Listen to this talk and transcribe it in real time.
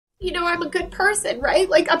I'm a good person, right?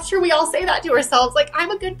 Like, I'm sure we all say that to ourselves. Like,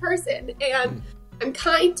 I'm a good person and I'm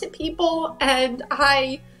kind to people, and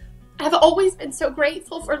I have always been so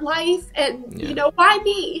grateful for life. And, why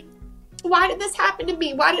me? Why did this happen to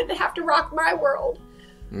me? Why did it have to rock my world?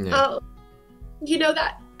 Yeah.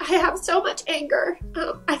 That I have so much anger.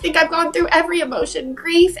 I think I've gone through every emotion: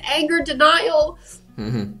 grief, anger, denial.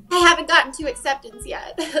 I haven't gotten to acceptance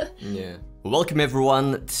yet. Yeah. Welcome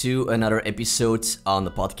everyone to another episode on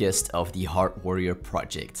the podcast of the Heart Warrior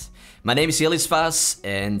Project. My name is Elis Vaz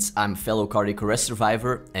and I'm a fellow cardiac arrest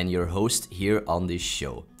survivor and your host here on this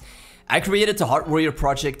show. I created the Heart Warrior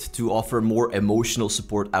Project to offer more emotional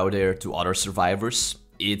support out there to other survivors.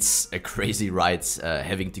 It's a crazy ride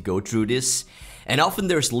having to go through this, and often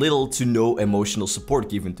there's little to no emotional support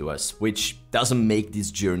given to us, which doesn't make this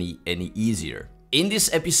journey any easier. In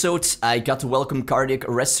this episode, I got to welcome cardiac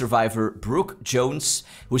arrest survivor Brooke Jones,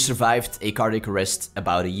 who survived a cardiac arrest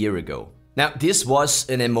about a year ago. Now, this was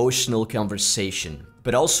an emotional conversation,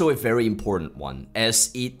 but also a very important one,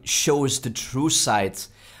 as it shows the true side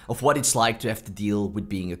of what it's like to have to deal with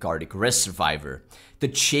being a cardiac arrest survivor. The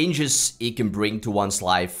changes it can bring to one's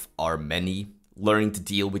life are many. Learning to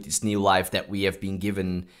deal with this new life that we have been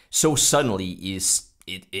given so suddenly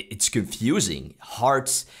it's confusing,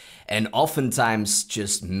 hard, and oftentimes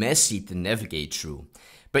just messy to navigate through.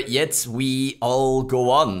 But yet we all go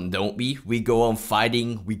on, don't we? We go on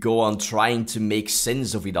fighting, we go on trying to make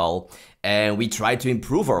sense of it all, and we try to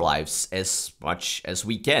improve our lives as much as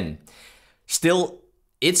we can. Still,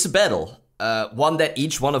 it's a battle, one that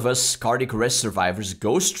each one of us cardiac arrest survivors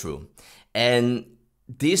goes through. And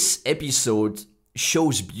this episode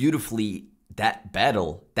shows beautifully that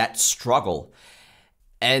battle, that struggle.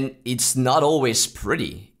 And it's not always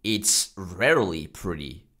pretty. It's rarely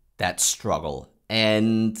pretty, that struggle.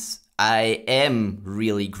 And I am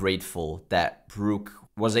really grateful that Brooke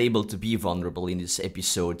was able to be vulnerable in this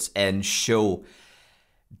episode and show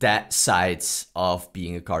that side of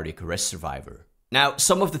being a cardiac arrest survivor. Now,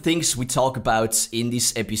 some of the things we talk about in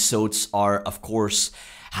these episodes are, of course,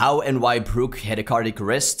 how and why Brooke had a cardiac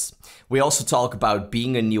arrest. We also talk about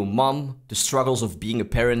being a new mom, the struggles of being a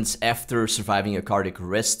parent after surviving a cardiac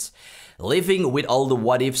arrest, living with all the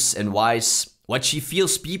what ifs and whys, what she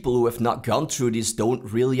feels people who have not gone through this don't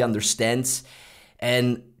really understand,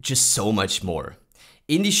 and just so much more.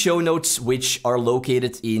 In the show notes, which are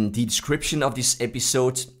located in the description of this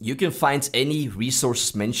episode, you can find any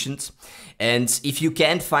resources mentioned. And if you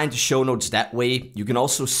can't find the show notes that way, you can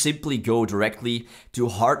also simply go directly to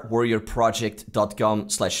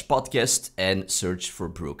heartwarriorproject.com/podcast and search for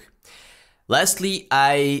Brooke. Lastly,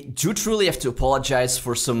 I do truly have to apologize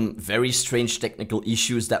for some very strange technical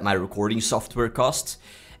issues that my recording software caused.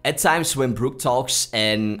 At times when Brooke talks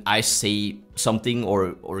and I say something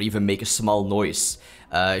or even make a small noise,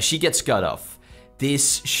 she gets cut off.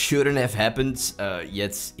 This shouldn't have happened,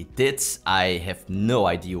 yet it did. I have no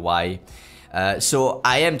idea why. So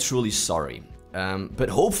I am truly sorry. But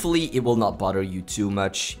hopefully it will not bother you too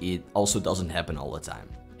much. It also doesn't happen all the time.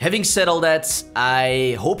 Having said all that,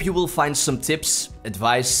 I hope you will find some tips,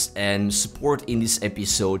 advice, and support in this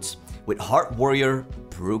episode with Heart Warrior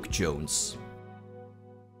Brooke Jones.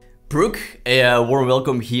 Brooke, a warm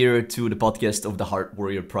welcome here to the podcast of the Heart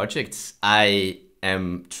Warrior Project. I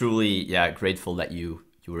am truly grateful that you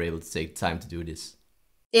were able to take time to do this.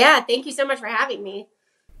 Yeah, thank you so much for having me.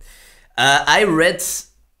 I read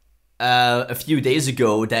a few days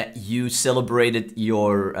ago that you celebrated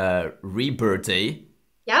your rebirthday.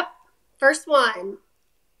 Yep, first one.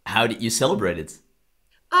 How did you celebrate it?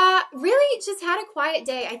 Really just had a quiet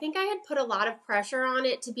day. I think I had put a lot of pressure on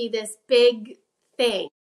it to be this big thing.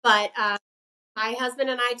 But my husband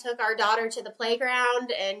and I took our daughter to the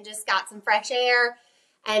playground and just got some fresh air.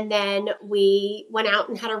 And then we went out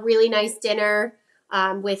and had a really nice dinner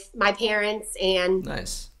with my parents. And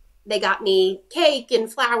nice. They got me cake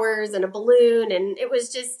and flowers and a balloon. And it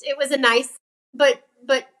was a nice, but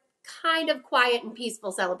kind of quiet and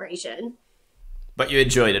peaceful celebration. But you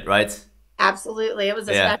enjoyed it, right? Absolutely. It was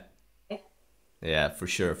a special day. Yeah, for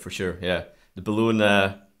sure. Yeah. The balloon,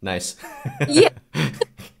 nice. Yeah.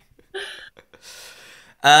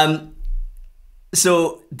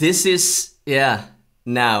 So this is,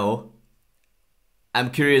 now,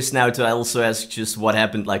 I'm curious now to also ask just what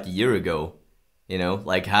happened like a year ago,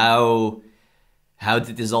 like how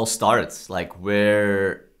did this all start? Like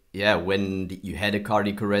when you had a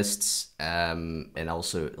cardiac arrest, and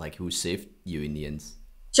also like who saved you in the end?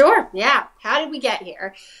 Sure. Yeah. How did we get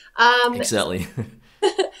here? Exactly.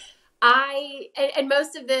 And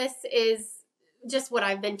most of this is just what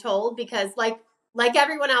I've been told because like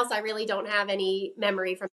everyone else, I really don't have any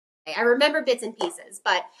memory from I remember bits and pieces,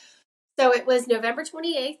 but so it was November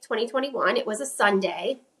 28th, 2021. It was a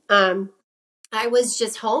Sunday. I was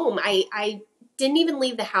just home. I didn't even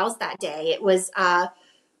leave the house that day. It was a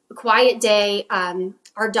quiet day.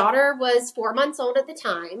 Our daughter was 4 months old at the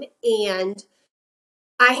time, and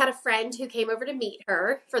I had a friend who came over to meet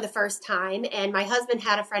her for the first time, and my husband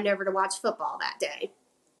had a friend over to watch football that day.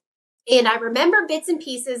 And I remember bits and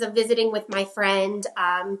pieces of visiting with my friend.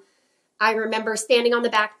 I remember standing on the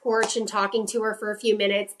back porch and talking to her for a few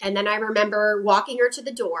minutes, and then I remember walking her to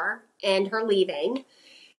the door and her leaving,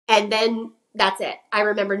 and then that's it. I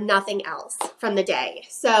remember nothing else from the day.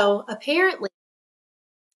 So apparently,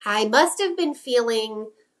 I must have been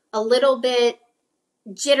feeling a little bit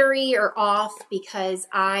jittery or off because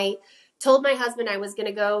I told my husband I was going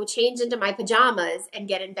to go change into my pajamas and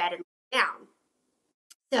get in bed and lay down.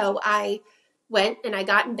 So I went and I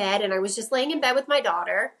got in bed, and I was just laying in bed with my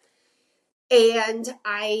daughter, and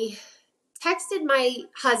I texted my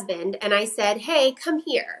husband and I said, "Hey, come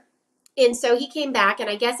here." And so he came back, and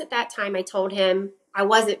I guess at that time I told him I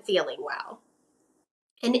wasn't feeling well.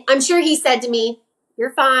 And I'm sure he said to me,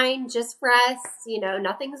 "You're fine, just rest,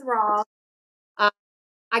 nothing's wrong."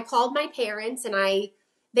 I called my parents, and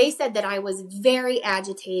they said that I was very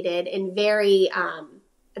agitated and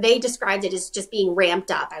they described it as just being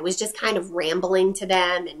ramped up. I was just kind of rambling to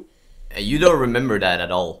them, and You don't remember that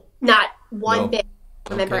at all? not one No. bit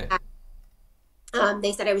remember. Okay.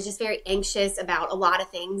 They said I was just very anxious about a lot of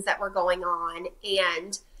things that were going on.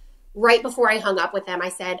 And right before I hung up with them, I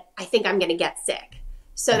said, "I think I'm going to get sick."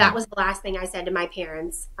 So that was the last thing I said to my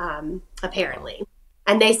parents, apparently.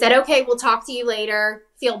 And they said, "Okay, we'll talk to you later.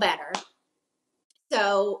 Feel better."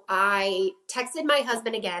 So I texted my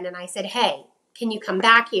husband again, and I said, "Hey, can you come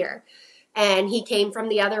back here?" And he came from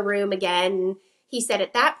the other room again. He said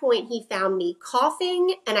at that point he found me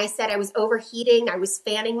coughing, and I said I was overheating. I was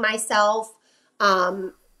fanning myself,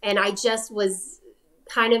 and I just was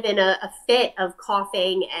kind of in a fit of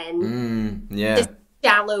coughing and just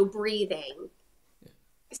shallow breathing.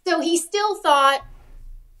 So he still thought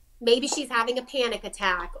maybe she's having a panic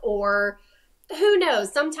attack, or who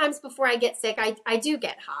knows? Sometimes before I get sick, I do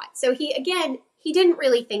get hot. So he didn't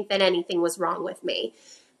really think that anything was wrong with me.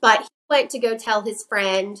 But he went to go tell his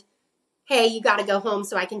friend, "Hey, you got to go home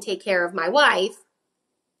so I can take care of my wife."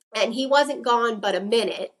 And he wasn't gone but a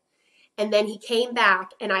minute. And then he came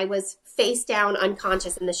back, and I was face down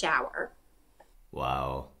unconscious in the shower.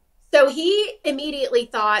 Wow. So he immediately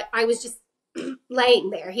thought I was just laying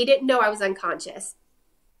there. He didn't know I was unconscious.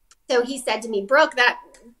 So he said to me, "Brooke,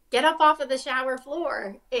 get up off of the shower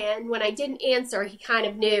floor." And when I didn't answer, he kind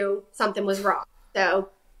of knew something was wrong. So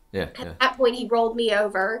at that point, he rolled me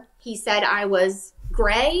over. He said I was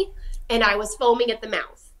gray and I was foaming at the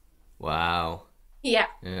mouth. Wow. Yeah.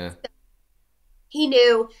 Yeah. So he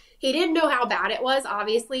knew. He didn't know how bad it was,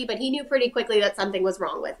 obviously, but he knew pretty quickly that something was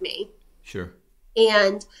wrong with me. Sure.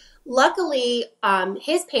 And luckily,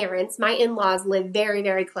 his parents, my in-laws, live very,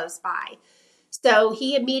 very close by. So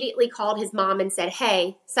he immediately called his mom and said,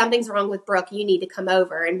 "Hey, something's wrong with Brooke. You need to come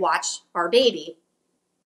over and watch our baby."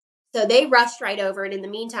 So they rushed right over. And in the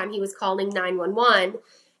meantime, he was calling 911.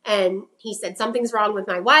 And he said, "Something's wrong with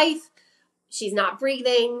my wife. She's not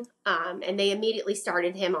breathing." And they immediately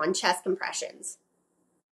started him on chest compressions.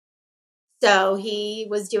 So he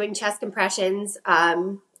was doing chest compressions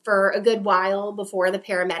for a good while before the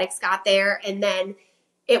paramedics got there. And then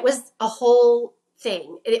it was a whole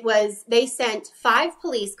thing. They sent 5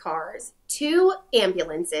 police cars, 2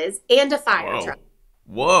 ambulances, and a fire truck.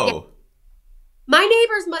 Whoa. Yeah. My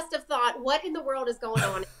neighbors must have thought, "What in the world is going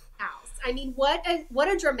on in the house?" I mean, what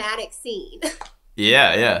a dramatic scene.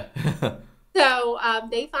 Yeah. So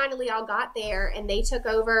they finally all got there, and they took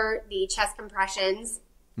over the chest compressions.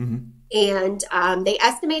 And they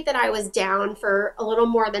estimate that I was down for a little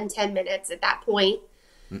more than 10 minutes at that point.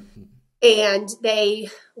 And they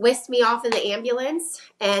whisked me off in the ambulance.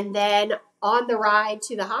 And then on the ride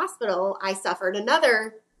to the hospital, I suffered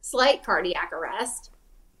another slight cardiac arrest.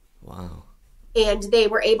 Wow. And they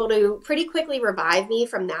were able to pretty quickly revive me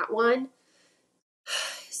from that one.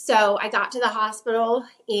 So I got to the hospital,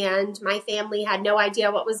 and my family had no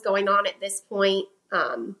idea what was going on at this point.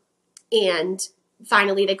 And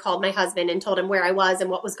finally, they called my husband and told him where I was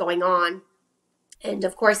and what was going on. And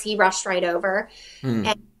of course, he rushed right over.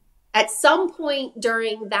 And at some point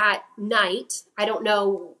during that night, I don't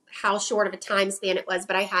know how short of a time span it was,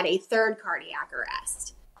 but I had a 3rd cardiac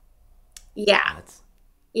arrest. Yeah.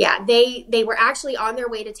 Yeah. They were actually on their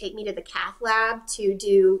way to take me to the cath lab to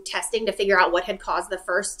do testing to figure out what had caused the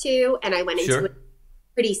first 2. And I went into a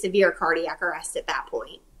pretty severe cardiac arrest at that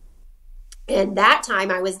point. And that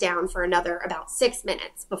time I was down for another about 6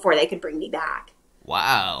 minutes before they could bring me back.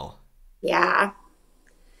 Wow. Yeah.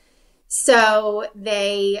 So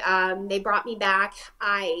they brought me back.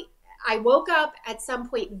 I woke up at some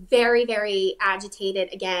point very, very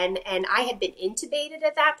agitated again, and I had been intubated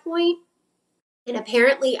at that point. And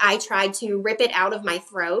apparently I tried to rip it out of my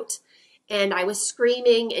throat, and I was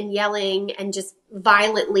screaming and yelling and just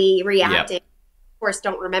violently reacting. Yep. Of course,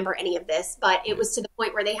 don't remember any of this, but it was to the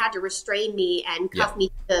point where they had to restrain me and cuff me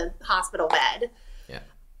to the hospital bed. Yeah.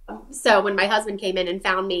 So when my husband came in and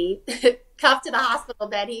found me cuffed to the hospital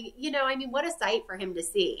bed, what a sight for him to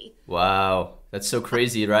see. Wow. That's so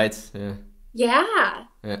crazy, right? Yeah. Yeah.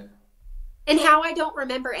 Yeah. And how I don't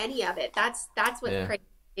remember any of it. That's what's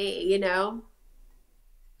crazy to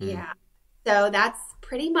me, Yeah. So that's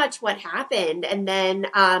pretty much what happened. And then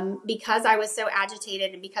because I was so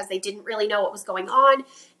agitated and because they didn't really know what was going on,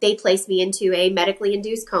 they placed me into a medically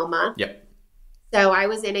induced coma. Yep. So I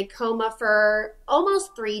was in a coma for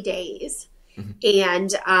almost 3 days.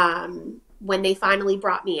 And when they finally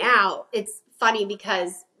brought me out, it's funny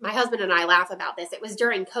because my husband and I laugh about this. It was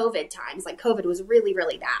during COVID times. Like COVID was really,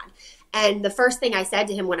 really bad. And the first thing I said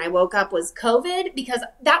to him when I woke up was COVID, because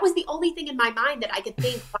that was the only thing in my mind that I could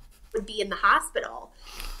think would be in the hospital.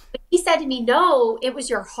 But he said to me, no, it was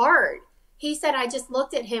your heart. He said, I just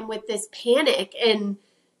looked at him with this panic and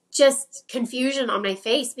just confusion on my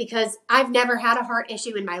face because I've never had a heart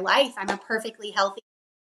issue in my life. I'm a perfectly healthy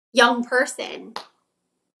young person.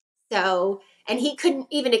 So, and he couldn't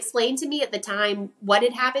even explain to me at the time what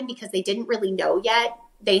had happened because they didn't really know yet.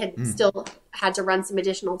 They had still had to run some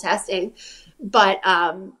additional testing. But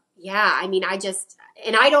yeah, I mean,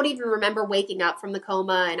 and I don't even remember waking up from the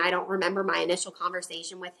coma, and I don't remember my initial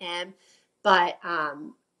conversation with him. But,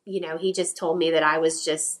 he just told me that I was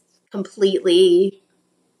just completely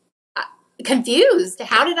confused.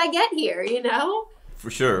 How did I get here,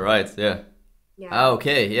 For sure, right, yeah. Yeah.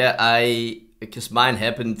 Okay, yeah, because mine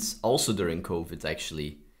happened also during COVID,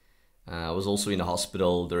 actually. I was also in the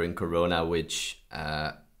hospital during Corona, which,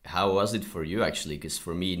 how was it for you, actually? Because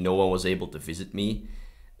for me, no one was able to visit me.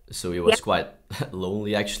 So it was quite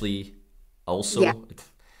lonely, actually, also. Yeah.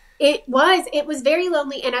 It was very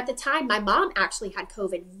lonely. And at the time, my mom actually had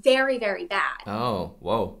COVID very, very bad. Oh,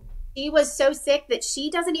 whoa. She was so sick that she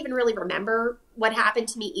doesn't even really remember what happened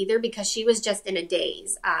to me either because she was just in a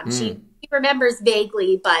daze. She remembers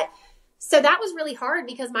vaguely, but so that was really hard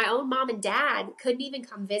because my own mom and dad couldn't even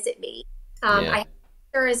come visit me. I had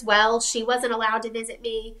her as well. She wasn't allowed to visit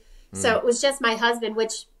me. So it was just my husband,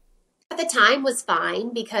 which at the time was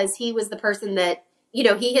fine because he was the person that,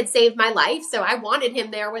 he had saved my life. So I wanted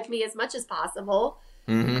him there with me as much as possible.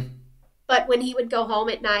 Mm-hmm. But when he would go home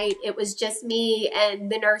at night, it was just me and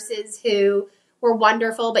the nurses who were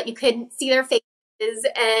wonderful, but you couldn't see their faces.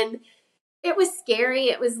 And it was scary.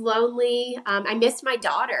 It was lonely. I missed my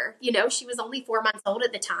daughter. She was only 4 months old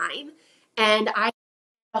at the time. And I had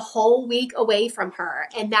a whole week away from her.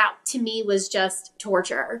 And that to me was just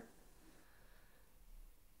torture.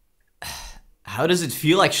 How does it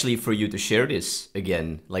feel actually for you to share this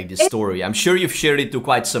again, like this story? I'm sure you've shared it to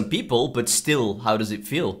quite some people, but still, how does it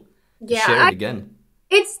feel to share it again?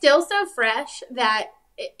 It's still so fresh that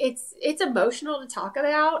it's emotional to talk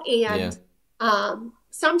about. And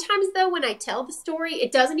sometimes, though, when I tell the story,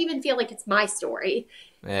 it doesn't even feel like it's my story.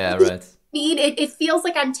 Yeah, right. It feels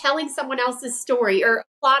like I'm telling someone else's story or a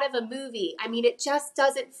plot of a movie. I mean, it just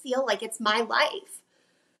doesn't feel like it's my life.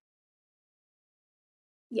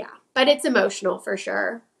 Yeah, but it's emotional for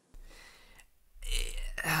sure.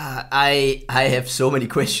 I have so many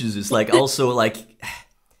questions. It's like also like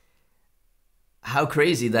how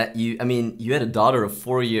crazy that you had a daughter of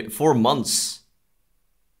 4 months.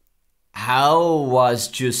 How was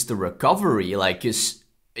just the recovery? Like, 'cause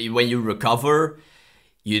when you recover,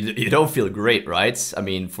 you don't feel great, right? I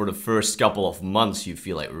mean, for the first couple of months, you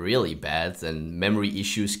feel like really bad, and memory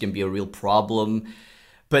issues can be a real problem.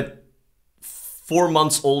 But 4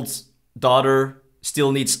 months old daughter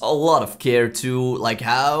still needs a lot of care too. Like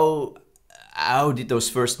how did those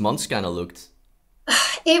first months kind of looked?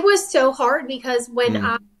 It was so hard because when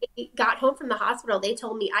I got home from the hospital, they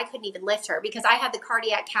told me I couldn't even lift her because I had the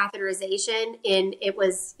cardiac catheterization and it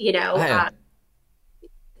was,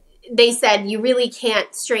 they said you really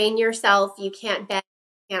can't strain yourself. You can't bend,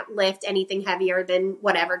 you can't lift anything heavier than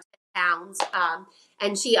whatever 10 pounds.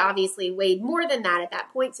 And she obviously weighed more than that at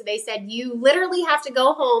that point. So they said, you literally have to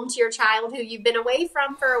go home to your child who you've been away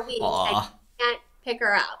from for a week and you can't pick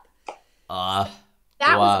her up.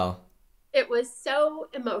 It was so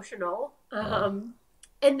emotional. And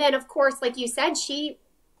then, of course, like you said, she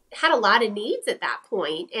had a lot of needs at that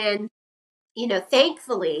point. And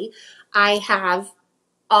thankfully I have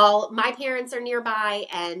all my parents are nearby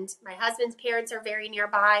and my husband's parents are very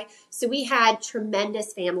nearby. So we had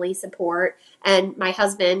tremendous family support. And my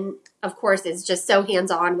husband, of course, is just so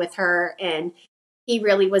hands-on with her, and he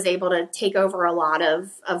really was able to take over a lot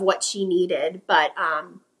of what she needed. But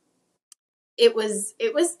it was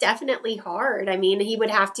definitely hard. I mean, he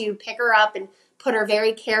would have to pick her up and put her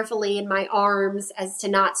very carefully in my arms as to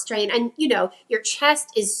not strain. And your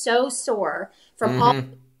chest is so sore from all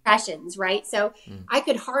compressions, right? So I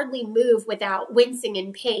could hardly move without wincing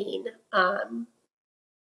in pain.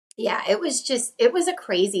 Yeah, it was a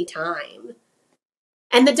crazy time.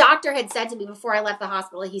 And the doctor had said to me before I left the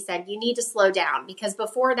hospital, he said, you need to slow down, because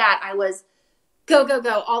before that I was go, go,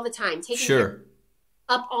 go all the time, taking Sure.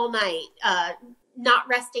 up all night, not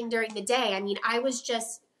resting during the day. I mean, I was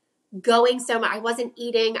just going so much. I wasn't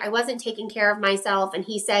eating. I wasn't taking care of myself. And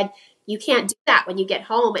he said, you can't do that when you get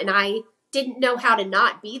home. And I didn't know how to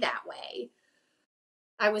not be that way.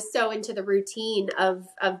 I was so into the routine of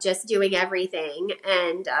just doing everything.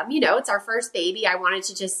 And, it's our first baby. I wanted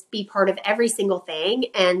to just be part of every single thing.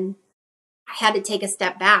 And I had to take a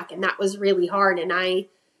step back, and that was really hard. And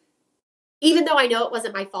even though I know it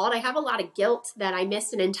wasn't my fault, I have a lot of guilt that I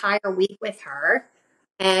missed an entire week with her.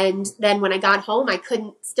 And then when I got home, I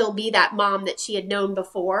couldn't still be that mom that she had known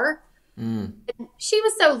before. And she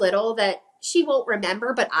was so little that she won't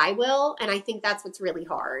remember, but I will. And I think that's what's really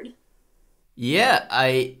hard. Yeah,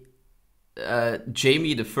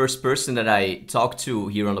 Jamie, the first person that I talked to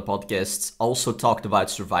here on the podcast, also talked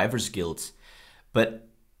about survivor's guilt.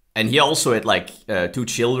 And he also had like 2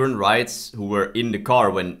 children, right, who were in the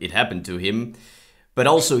car when it happened to him. But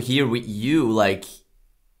also here with you, like,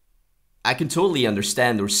 I can totally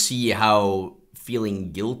understand or see how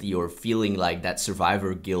feeling guilty or feeling like that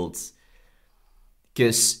survivor guilt,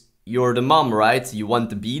 because you're the mom, right? You want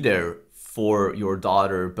to be there for your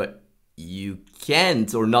daughter, but you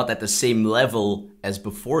can't, or not at the same level as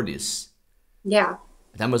before this. Yeah.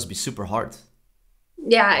 That must be super hard.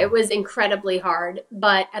 Yeah, it was incredibly hard.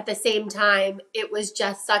 But at the same time, it was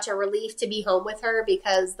just such a relief to be home with her,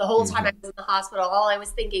 because the whole time I was in the hospital, all I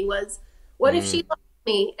was thinking was, what if she loves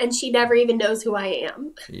me and she never even knows who I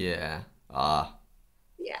am? Yeah.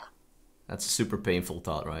 Yeah. That's a super painful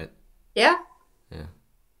thought, right? Yeah. Yeah.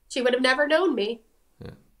 She would have never known me.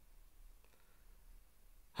 Yeah.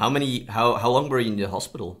 How long were you in the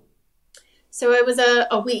hospital? So it was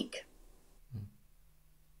a week.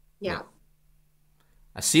 Yeah.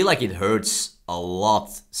 I see like it hurts a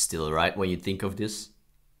lot still, right? When you think of this.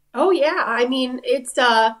 Oh yeah. I mean, it's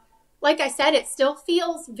like I said, it still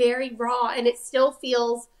feels very raw, and it still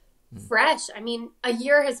feels fresh. I mean, a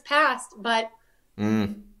year has passed, but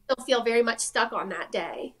I still feel very much stuck on that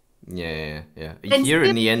day. Yeah. A And year still,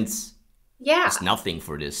 in the end yeah. is nothing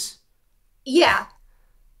for this. Yeah.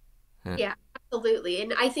 Huh. Yeah, absolutely.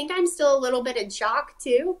 And I think I'm still a little bit in shock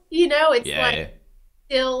too. It's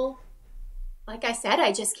still, like I said,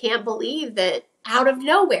 I just can't believe that out of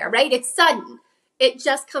nowhere, right? It's sudden. It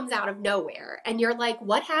just comes out of nowhere. And you're like,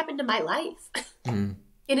 what happened to my life in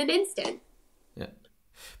an instant? Yeah.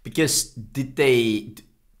 Because do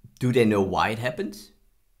they know why it happened?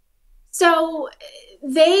 So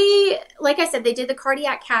like I said, they did the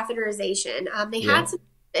cardiac catheterization. They had some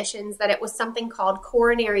suspicions that it was something called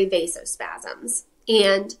coronary vasospasms.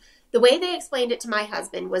 And the way they explained it to my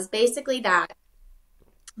husband was basically that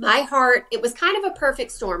my heart, it was kind of a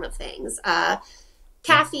perfect storm of things.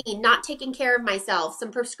 Caffeine, not taking care of myself, some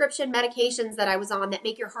prescription medications that I was on that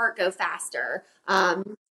make your heart go faster.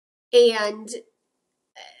 And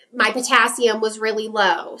my potassium was really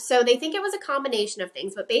low. So they think it was a combination of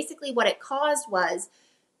things, but basically what it caused was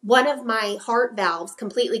one of my heart valves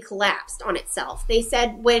completely collapsed on itself. They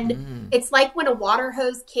said it's like when a water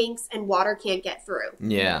hose kinks and water can't get through.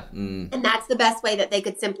 Yeah. And that's the best way that they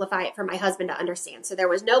could simplify it for my husband to understand. So there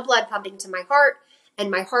was no blood pumping to my heart, and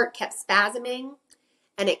my heart kept spasming,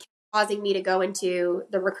 and it kept causing me to go into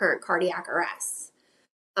the recurrent cardiac arrest.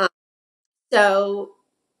 So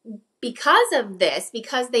because of this,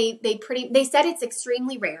 because they said it's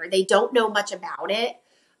extremely rare, they don't know much about it.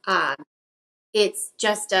 It's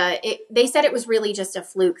just they said it was really just a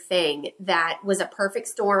fluke thing that was a perfect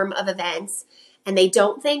storm of events, and they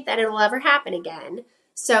don't think that it'll ever happen again.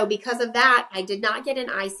 So because of that, I did not get an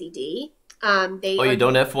ICD. You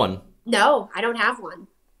don't have one? No, I don't have one.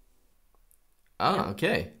 Oh,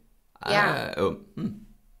 okay. Yeah.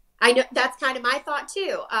 I know that's kind of my thought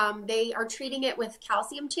too. They are treating it with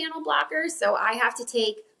calcium channel blockers, so I have to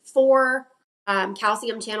take 4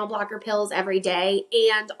 calcium channel blocker pills every day.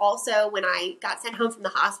 And also when I got sent home from the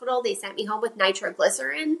hospital, they sent me home with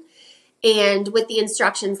nitroglycerin. and with the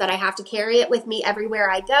instructions that I have to carry it with me everywhere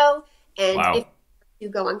I go. And if Wow. you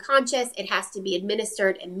go unconscious, it has to be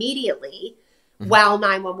administered immediately while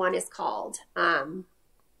 911 is called.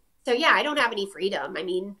 So yeah, I don't have any freedom. I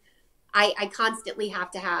mean, I constantly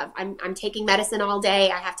have to have, I'm taking medicine all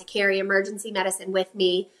day. I have to carry emergency medicine with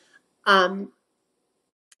me. Um,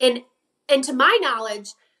 and, and to my knowledge,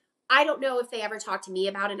 I don't know if they ever talked to me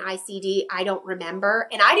about an ICD. I don't remember.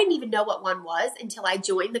 And I didn't even know what one was until I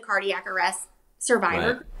joined the cardiac arrest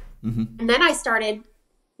survivor group. And then I started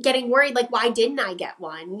getting worried, like, why didn't I get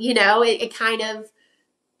one? You know, it kind of,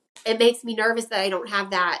 it makes me nervous that I don't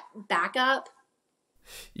have that backup.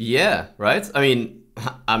 Yeah, right. I mean,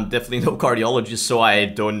 I'm definitely no cardiologist, so I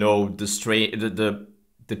don't know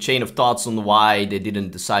the chain of thoughts on why they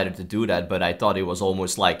didn't decide to do that. But I thought it was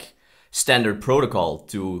almost like standard protocol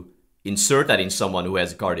to insert that in someone who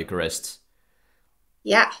has a cardiac arrest.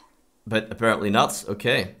 Yeah. But apparently not.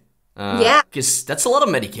 Okay. Yeah. Because that's a lot of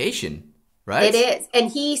medication, right? It is. And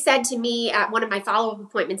he said to me at one of my follow-up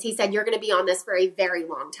appointments, he said, you're going to be on this for a very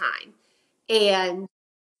long time. And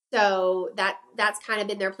so that's kind of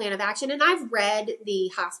been their plan of action. And I've read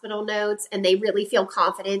the hospital notes, and they really feel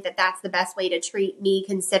confident that that's the best way to treat me,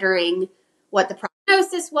 considering what the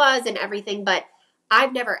prognosis was and everything. But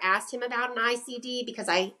I've never asked him about an ICD because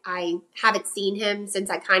I haven't seen him since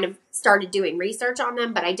I kind of started doing research on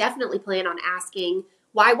them. But I definitely plan on asking,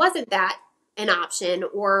 why wasn't that an option?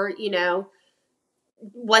 Or, you know,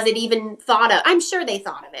 was it even thought of? I'm sure they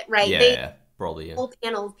thought of it, right? Yeah, probably, yeah. A whole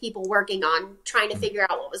panel of people working on trying to figure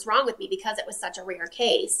out what was wrong with me because it was such a rare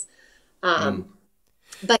case.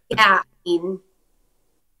 But yeah, I mean,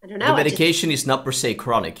 I don't know. The medication is not per se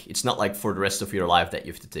chronic. It's not like for the rest of your life that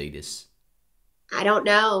you have to take this. I don't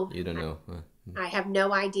know. You don't know. I have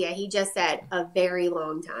no idea. He just said a very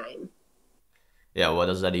long time. Yeah, what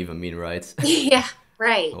does that even mean, right? Yeah,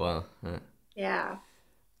 right. Well, yeah.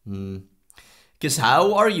 Because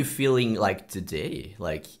how are you feeling like today?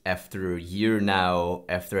 Like after a year now,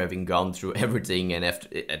 after having gone through everything and after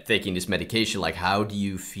taking this medication, like how do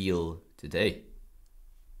you feel today?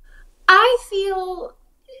 I feel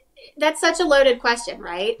that's such a loaded question,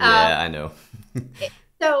 right? Yeah, I know.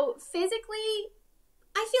 So physically,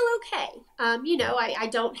 I feel okay. You know, I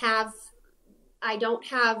don't have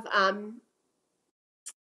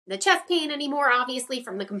the chest pain anymore, obviously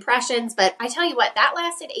from the compressions, but I tell you what, that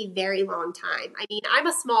lasted a very long time. I mean, I'm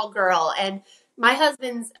a small girl and my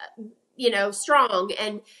husband's, you know, strong,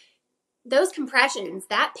 and those compressions,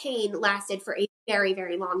 that pain lasted for a very,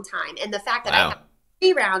 very long time. And the fact that I had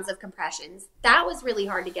 3 rounds of compressions, that was really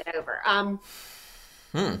hard to get over. So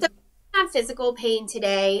I have physical pain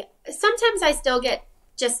today. Sometimes I still get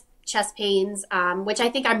just chest pains, which I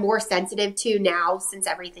think I'm more sensitive to now since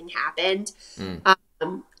everything happened.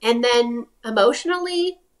 And then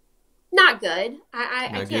emotionally, not good.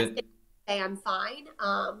 I can't say I'm fine.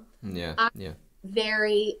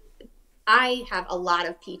 I have a lot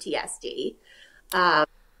of PTSD.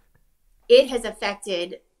 It has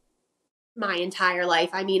affected my entire life.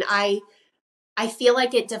 I mean, I feel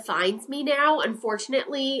like it defines me now.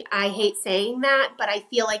 Unfortunately, I hate saying that, but I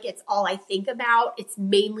feel like it's all I think about. It's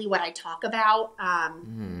mainly what I talk about.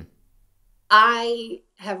 I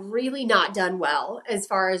have really not done well as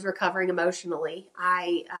far as recovering emotionally.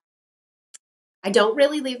 I don't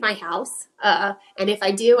really leave my house. And if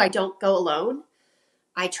I do, I don't go alone.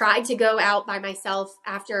 I tried to go out by myself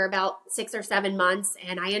after about 6 or 7 months,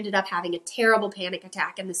 and I ended up having a terrible panic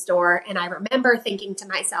attack in the store. And I remember thinking to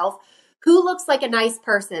myself, who looks like a nice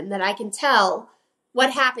person that I can tell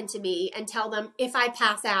what happened to me and tell them if I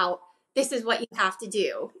pass out, this is what you have to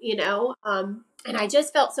do, you know? And I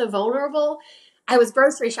just felt so vulnerable. I was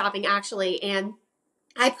grocery shopping actually, and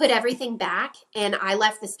I put everything back and I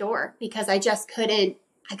left the store because I just couldn't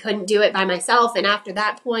do it by myself. And after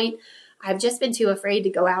that point, I've just been too afraid to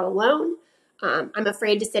go out alone. I'm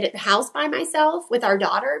afraid to sit at the house by myself with our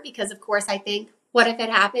daughter because, of course, I think, what if it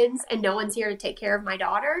happens and no one's here to take care of my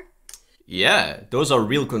daughter? Yeah, those are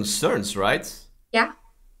real concerns, right? Yeah.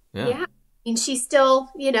 I mean, she's still,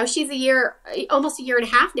 you know, she's almost a year and a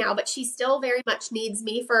half now, but she still very much needs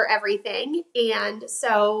me for everything. And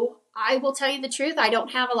so I will tell you the truth. I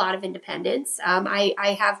don't have a lot of independence.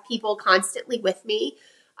 I have people constantly with me.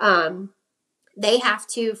 They have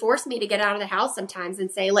to force me to get out of the house sometimes and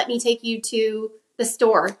say, let me take you to the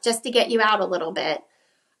store just to get you out a little bit.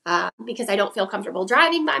 Because I don't feel comfortable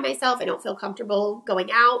driving by myself. I don't feel comfortable going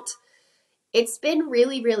out. It's been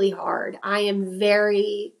really, really hard. I am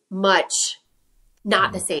very much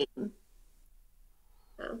not the same.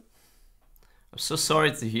 I'm so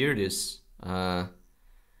sorry to hear this. And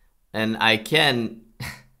I can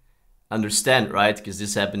understand, right? Because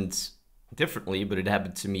this happened differently, but it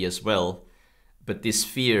happened to me as well. But this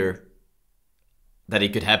fear that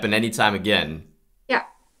it could happen anytime again Yeah.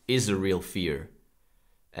 is a real fear.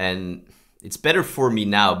 And it's better for me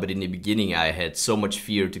now, but in the beginning I had so much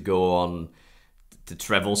fear to go on, to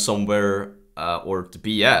travel somewhere, or to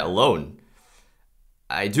be, alone.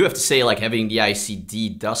 I do have to say, like, having the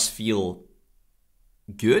ICD does feel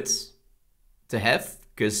good to have,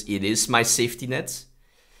 because it is my safety net.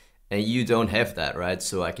 And you don't have that, right?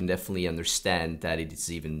 So I can definitely understand that it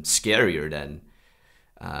is even scarier than,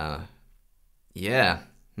 yeah.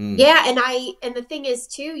 Yeah, and the thing is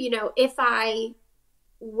too, if I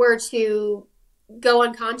were to go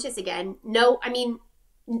unconscious again, no, I mean,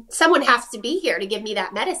 someone has to be here to give me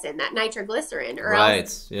that medicine, that nitroglycerin, or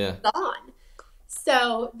else Right, yeah. it's gone.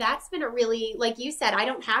 So that's been a really, like you said, I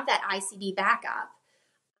don't have that ICD backup.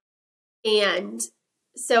 And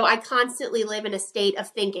so I constantly live in a state of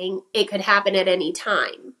thinking it could happen at any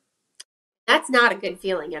time. That's not a good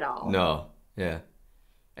feeling at all. No, yeah.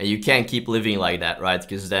 And you can't keep living like that, right?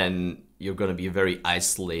 Because then you're going to be very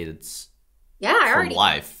isolated from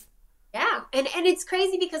life. Yeah. And it's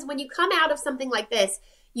crazy because when you come out of something like this,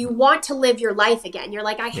 you want to live your life again. You're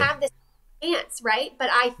like, I have this chance, right? But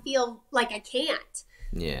I feel like I can't.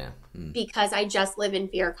 Yeah. Because I just live in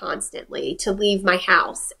fear constantly to leave my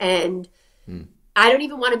house. And I don't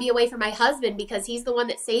even want to be away from my husband because he's the one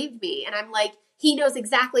that saved me. And I'm like, he knows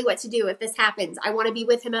exactly what to do if this happens. I want to be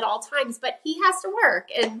with him at all times, but he has to work.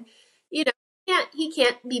 And, he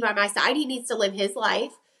can't be by my side. He needs to live his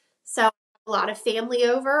life. So a lot of family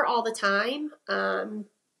over all the time.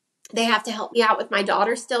 They have to help me out with my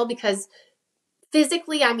daughter still because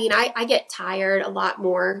physically, I mean, I get tired a lot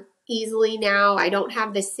more easily now. I don't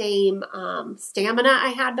have the same stamina I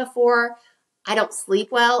had before. I don't sleep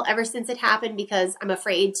well ever since it happened because I'm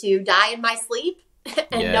afraid to die in my sleep.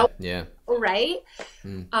 And right.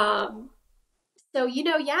 So,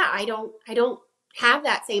 I don't have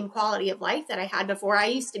that same quality of life that I had before. I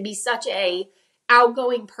used to be such a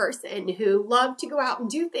outgoing person who loved to go out and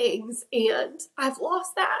do things, and I've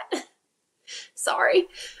lost that. Sorry.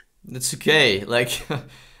 That's okay. Like,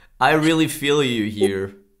 I really feel you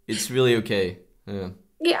here. It's really okay. Yeah.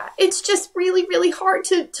 Yeah, it's just really, really hard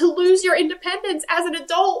to lose your independence as an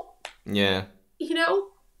adult. Yeah.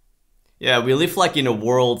 Yeah, we live like in a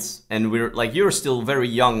world, and we're like, you're still very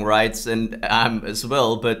young, right? And I'm as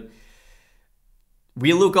well, but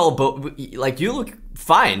we look like you look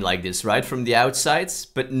fine like this, right? From the outside,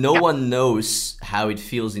 but no one knows how it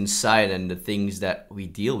feels inside and the things that we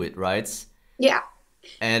deal with, right? Yeah.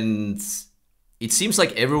 And it seems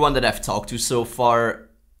like everyone that I've talked to so far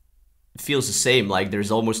feels the same. Like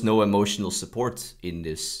there's almost no emotional support in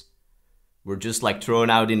this. We're just like thrown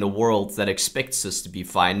out in a world that expects us to be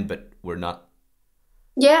fine, but we're not.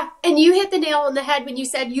 Yeah, and you hit the nail on the head when you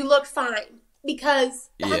said you look fine, because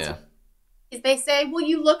they say, well,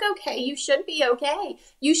 you look okay. You should be okay.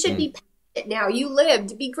 You should be past it now. You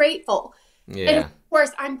lived. Be grateful. Yeah. And of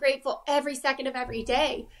course, I'm grateful every second of every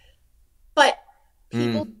day. But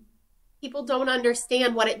people don't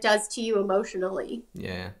understand what it does to you emotionally.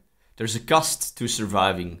 Yeah. There's a cost to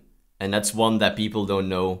surviving, and that's one that people don't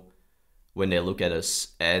know when they look at us.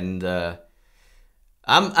 And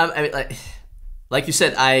I'm like you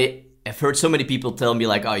said, I have heard so many people tell me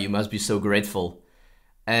like, oh, you must be so grateful.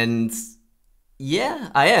 And yeah,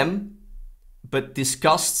 I am. But this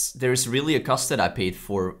cost, there's really a cost that I paid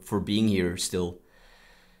for being here still.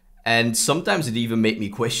 And sometimes it even made me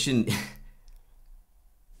question,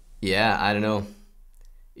 yeah, I don't know,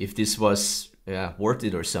 if this was worth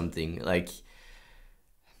it or something. Like,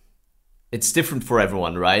 it's different for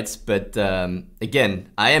everyone, right? But again,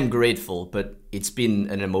 I am grateful, but it's been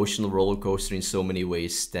an emotional roller coaster in so many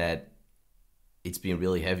ways that it's been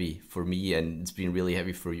really heavy for me, and it's been really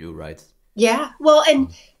heavy for you, right? Yeah. Well,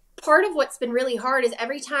 and part of what's been really hard is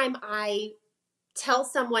every time I tell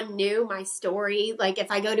someone new my story, like if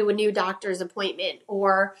I go to a new doctor's appointment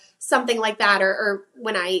or something like that, or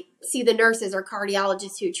when I see the nurses or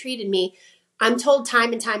cardiologists who treated me, I'm told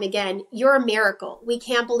time and time again, you're a miracle. We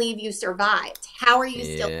can't believe you survived. How are you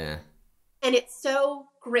still? And it's so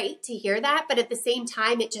great to hear that. But at the same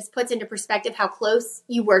time, it just puts into perspective how close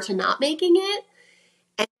you were to not making it.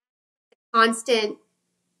 And constant,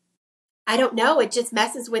 I don't know, it just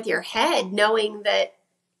messes with your head knowing that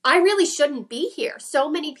I really shouldn't be here. So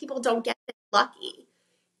many people don't get this lucky.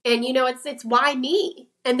 And, it's why me?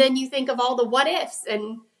 And then you think of all the what ifs.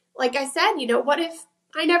 And like I said, what if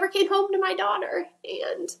I never came home to my daughter,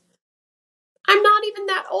 and I'm not even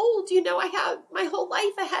that old. I have my whole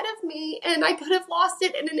life ahead of me, and I could have lost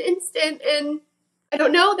it in an instant. And I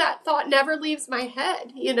don't know, that thought never leaves my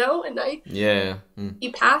head, and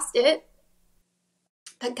you passed it.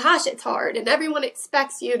 But gosh, it's hard. And everyone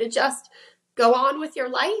expects you to just go on with your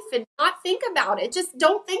life and not think about it. Just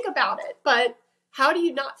don't think about it. But how do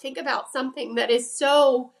you not think about something that is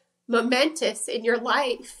so momentous in your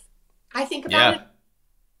life? I think about it.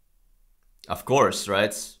 Of course,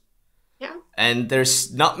 right? Yeah. And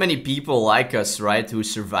there's not many people like us, right, who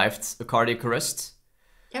survived a cardiac arrest.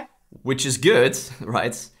 Yeah. Which is good,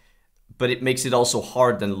 right? But it makes it also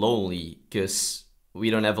hard and lonely because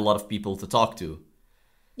we don't have a lot of people to talk to.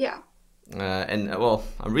 Yeah. Well,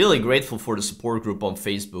 I'm really grateful for the support group on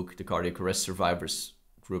Facebook, the Cardiac Arrest Survivors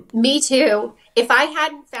group. Me too. If I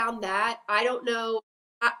hadn't found that, I don't know.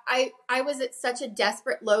 I was at such a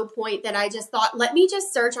desperate low point that I just thought, let me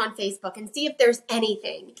just search on Facebook and see if there's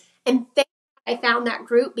anything. And I found that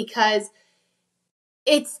group because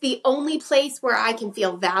it's the only place where I can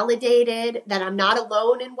feel validated, that I'm not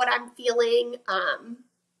alone in what I'm feeling.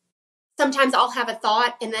 Sometimes I'll have a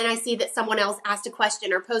thought and then I see that someone else asked a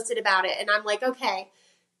question or posted about it. And I'm like, okay,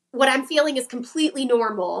 what I'm feeling is completely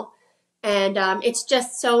normal. And it's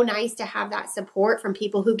just so nice to have that support from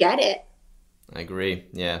people who get it. I agree.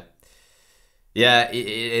 Yeah. Yeah,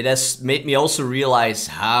 it has made me also realize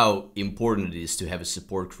how important it is to have a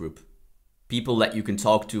support group. People that you can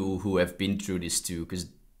talk to who have been through this too, because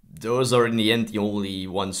those are in the end the only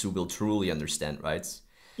ones who will truly understand, right?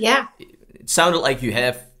 Yeah. It sounded like you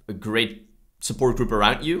have a great support group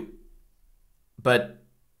around you, but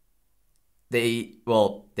they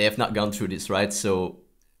have not gone through this, right? So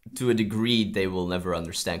to a degree, they will never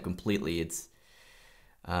understand completely. It's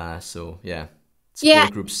support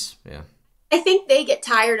groups. Yeah, I think they get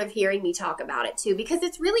tired of hearing me talk about it too, because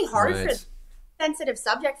it's really hard right. for them. Sensitive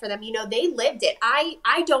subject for them. You know, they lived it.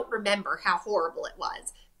 I don't remember how horrible it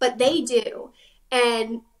was, but they do.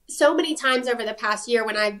 And so many times over the past year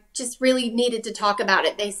when I just really needed to talk about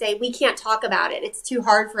it, they say, we can't talk about it. It's too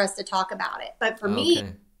hard for us to talk about it. But for me,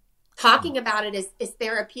 talking about it is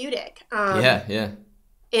therapeutic. Yeah.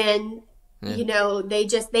 And, you know, they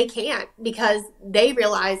can't, because they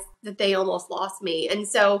realize that they almost lost me. And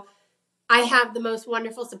so I have the most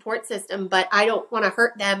wonderful support system, but I don't want to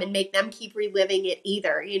hurt them and make them keep reliving it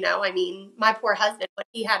either. You know, I mean, my poor husband, what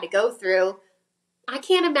he had to go through, I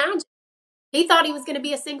can't imagine. He thought he was going to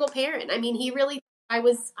be a single parent. I mean, he really, I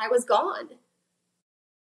was gone.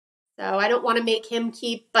 So I don't want to make him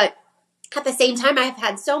keep, but at the same time, I've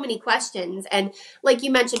had so many questions. And like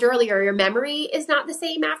you mentioned earlier, your memory is not the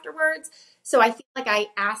same afterwards. So I feel like I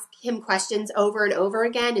ask him questions over and over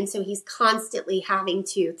again. And so he's constantly having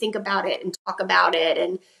to think about it and talk about it.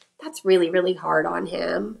 And that's really, really hard on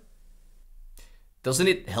him. Doesn't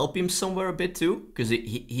it help him somewhere a bit too? Because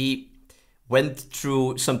he went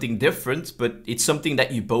through something different, but it's something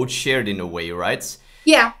that you both shared in a way, right?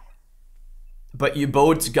 Yeah. But you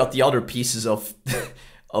both got the other pieces of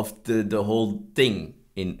of the whole thing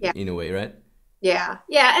in a way, right? Yeah.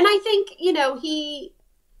 Yeah. And I think, you know, he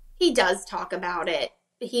does talk about it.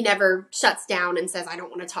 He never shuts down and says, I don't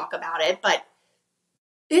want to talk about it, but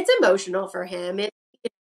it's emotional for him.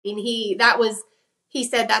 He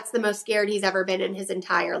said that's the most scared he's ever been in his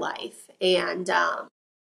entire life. And,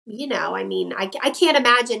 you know, I mean, I can't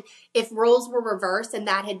imagine if roles were reversed and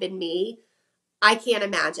that had been me. I can't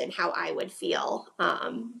imagine how I would feel.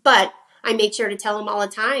 But I make sure to tell him all the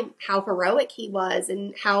time how heroic he was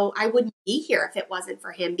and how I wouldn't be here if it wasn't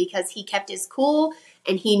for him, because he kept his cool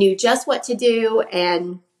and he knew just what to do.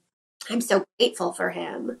 And I'm so grateful for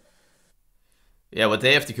him. Yeah, what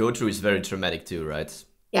they have to go through is very traumatic too, right?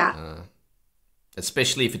 Yeah.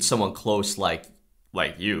 Especially if it's someone close like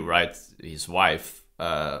you, right? His wife,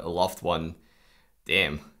 a loved one.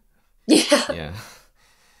 Damn. Yeah. Yeah.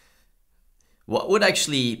 What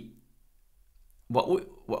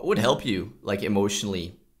would help you, like,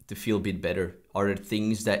 emotionally to feel a bit better? Are there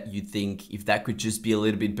things that you think if that could just be a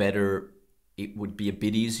little bit better, it would be a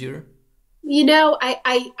bit easier? You know,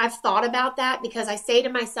 I've thought about that, because I say to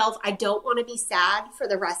myself, I don't want to be sad for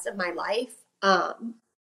the rest of my life.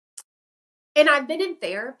 And I've been in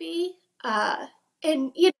therapy,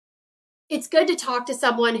 and you know, it's good to talk to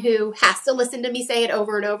someone who has to listen to me say it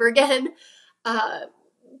over and over again.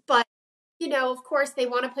 But you know, of course, they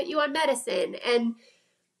want to put you on medicine, and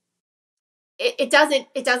it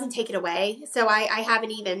doesn't take it away. So I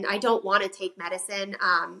don't want to take medicine.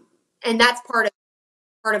 And that's part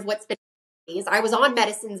of what's been, is I was on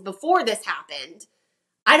medicines before this happened.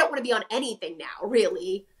 I don't want to be on anything now,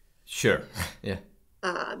 really. Sure. Yeah.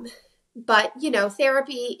 But you know,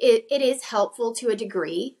 therapy, it is helpful to a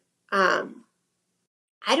degree. I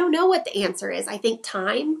don't know what the answer is. I think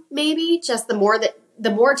time, maybe just the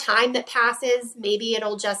more time that passes, maybe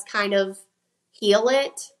it'll just kind of heal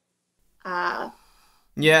it.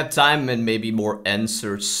 Yeah, time and maybe more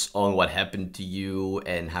answers on what happened to you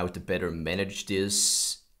and how to better manage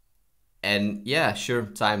this. And yeah, sure,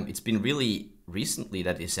 time. It's been really recently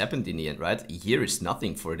that this happened in the end, right? A year is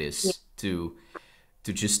nothing for Yeah. this to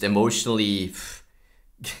just emotionally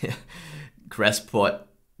grasp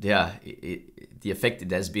what, yeah, the effect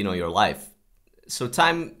it has been on your life. So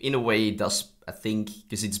time, in a way, does, I think,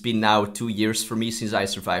 because it's been now 2 years for me since I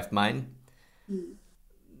survived mine. Mm.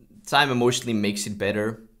 Time emotionally makes it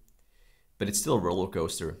better, but it's still a roller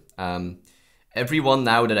coaster. Everyone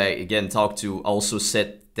now that I again talked to also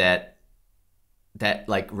said that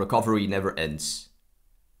like recovery never ends.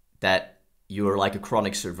 That you're like a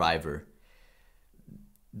chronic survivor.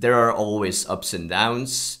 There are always ups and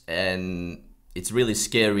downs, and it's really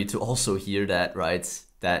scary to also hear that, right?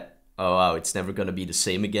 That, oh wow, it's never gonna be the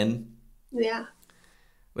same again. Yeah.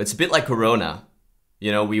 It's a bit like Corona.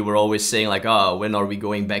 You know, we were always saying like, oh, when are we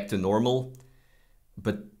going back to normal?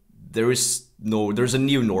 But there's a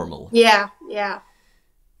new normal. Yeah. Yeah.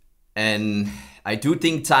 And I do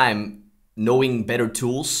think time, knowing better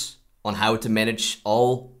tools on how to manage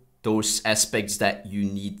all those aspects that you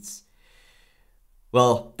need,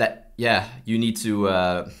 well, that, yeah, you need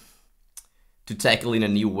to tackle in a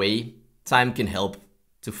new way. Time can help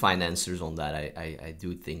to find answers on that. I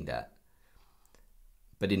do think that.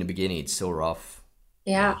 But in the beginning, it's so rough.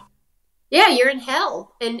 Yeah. Yeah. Yeah. You're in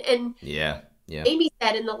hell. And Yeah. Yeah. Amy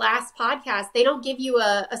said in the last podcast, they don't give you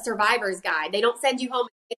a survivor's guide. They don't send you home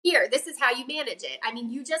and say, here, this is how you manage it. I mean,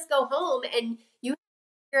 you just go home and you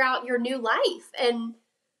figure out your new life. And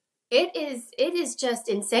it is just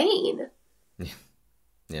insane.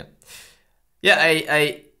 Yeah. Yeah,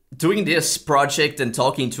 I doing this project and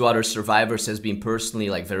talking to other survivors has been personally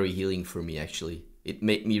like very healing for me actually. It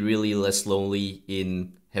made me really less lonely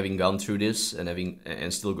in having gone through this and having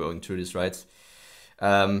and still going through this, right?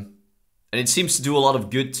 And it seems to do a lot of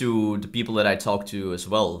good to the people that I talk to as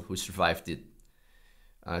well who survived it.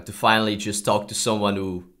 To finally just talk to someone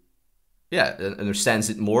who, yeah, understands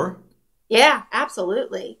it more. Yeah,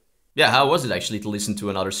 absolutely. Yeah, how was it actually to listen to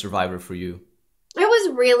another survivor for you? It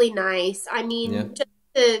was really nice. I Yeah. mean, just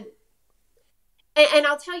to, and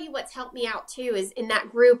I'll tell you what's helped me out too is in that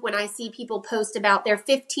group when I see people post about their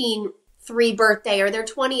 15-3 birthday or their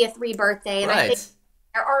 20th birthday. And I think Right.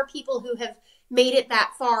 there are people who have made it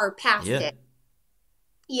that far past Yeah. it.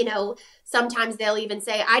 You know, sometimes they'll even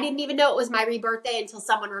say, I didn't even know it was my rebirthday until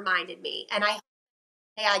someone reminded me. And I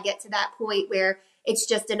get to that point where it's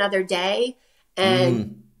just another day.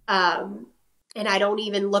 And, Mm. um, and I don't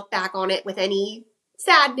even look back on it with any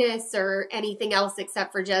sadness or anything else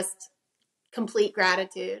except for just complete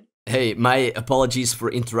gratitude. Hey, my apologies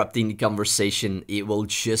for interrupting the conversation. It will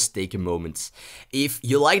just take a moment. If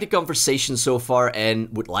you like the conversation so far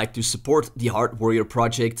and would like to support the Heart Warrior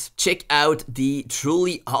project, check out the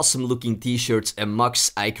truly awesome looking t-shirts and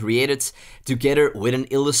mugs I created together with an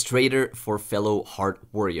illustrator for fellow Heart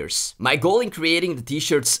Warriors. My goal in creating the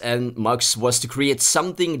t-shirts and mugs was to create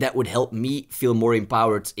something that would help me feel more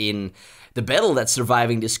empowered in the battle that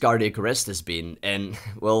surviving this cardiac arrest has been, and,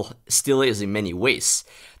 well, still is in many ways.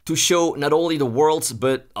 To show not only the world,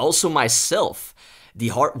 but also myself, the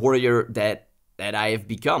Heart Warrior that I have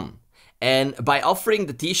become. And by offering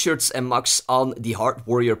the t-shirts and mugs on the Heart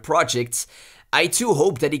Warrior project, I too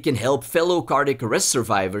hope that it can help fellow cardiac arrest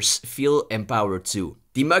survivors feel empowered too.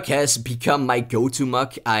 The mug has become my go-to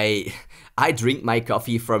mug. I drink my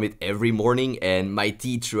coffee from it every morning and my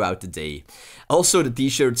tea throughout the day. Also, the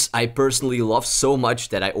t-shirts I personally love so much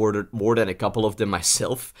that I ordered more than a couple of them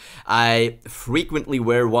myself. I frequently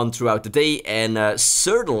wear one throughout the day, and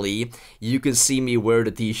certainly you can see me wear the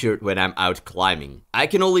t-shirt when I'm out climbing. I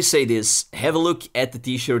can only say this, have a look at the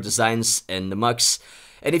t-shirt designs and the mugs,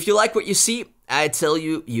 and if you like what you see, I tell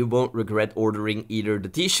you, you won't regret ordering either the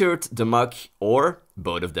t-shirt, the mug, or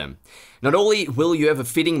both of them. Not only will you have a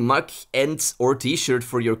fitting mug and or t-shirt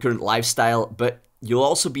for your current lifestyle, but you'll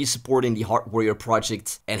also be supporting the Heart Warrior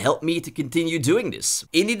project and help me to continue doing this.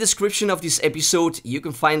 In the description of this episode, you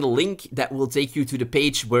can find a link that will take you to the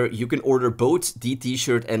page where you can order both the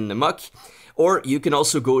t-shirt and the mug, or you can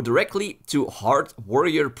also go directly to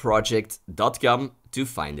heartwarriorproject.com to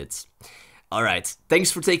find it. Alright,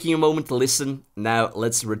 thanks for taking a moment to listen. Now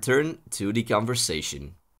let's return to the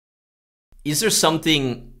conversation. Is there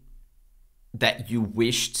something that you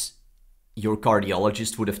wished your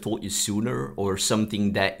cardiologist would have told you sooner, or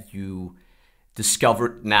something that you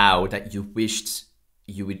discovered now that you wished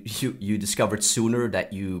you discovered sooner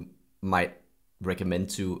that you might recommend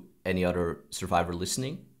to any other survivor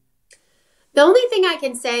listening? The only thing I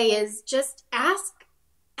can say is just ask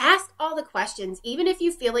all the questions, even if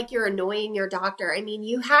you feel like you're annoying your doctor. I mean,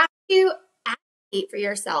 you have to ask advocate for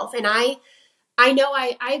yourself. And I know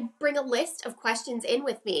I bring a list of questions in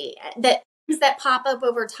with me that things that pop up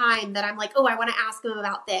over time that I'm like, oh, I want to ask him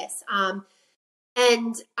about this.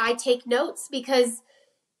 And I take notes because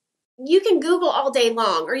you can Google all day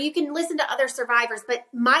long or you can listen to other survivors, but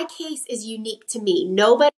my case is unique to me.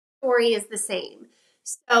 Nobody's story is the same.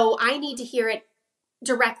 So I need to hear it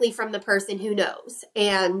directly from the person who knows.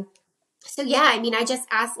 And so, yeah, I mean, I just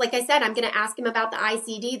asked, like I said, I'm going to ask him about the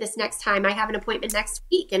ICD this next time. I have an appointment next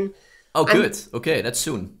week. And Oh, good. Okay, that's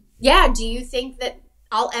soon. yeah, do you think that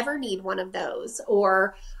I'll ever need one of those?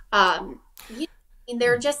 Or, you know, I mean,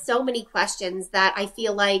 there are just so many questions that I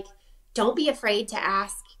feel like don't be afraid to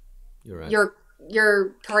ask You're right.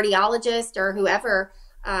 your cardiologist or whoever.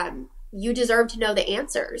 You deserve to know the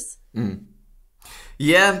answers.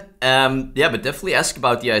 Yeah, but definitely ask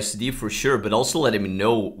about the ICD for sure, but also let him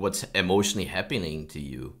know what's emotionally happening to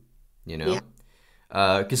you, you know?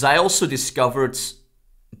 Because I also discovered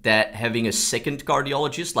that having a second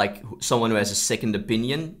cardiologist, like someone who has a second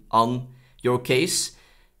opinion on your case,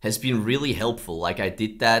 has been really helpful. Like I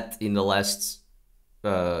did that in the last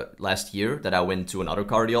year that I went to another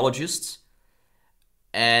cardiologist,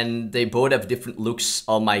 and they both have different looks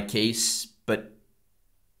on my case, but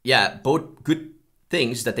yeah, both good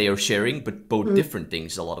things that they are sharing, but both different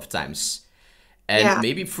things a lot of times. And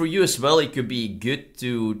maybe for you as well, it could be good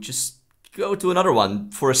to just go to another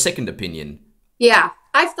one for a second opinion. Yeah,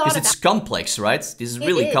 I've thought about because it's complex, right? This is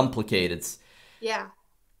really complicated. Yeah.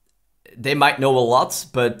 They might know a lot,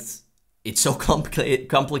 but it's so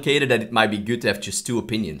complicated that it might be good to have just two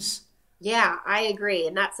opinions. Yeah, I agree.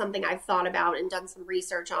 And that's something I've thought about and done some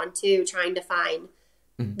research on too, trying to find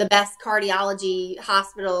the best cardiology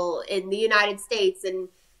hospital in the United States and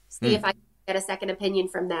see if I can get a second opinion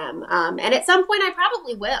from them. And at some point I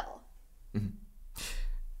probably will.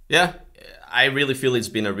 Yeah, I really feel it's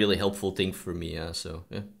been a really helpful thing for me. So,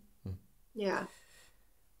 yeah. Yeah.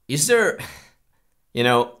 Is there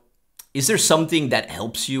something that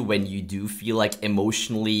helps you when you do feel like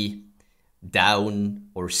emotionally down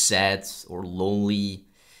or sad or lonely?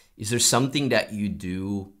 Is there something that you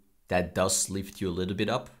do that does lift you a little bit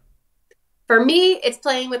up? For me, it's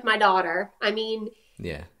playing with my daughter. I mean,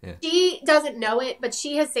 yeah. She doesn't know it, but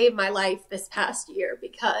she has saved my life this past year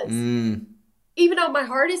because even on my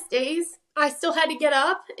hardest days, I still had to get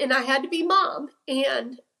up and I had to be mom.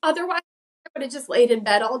 And otherwise, I would have just laid in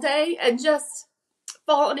bed all day and just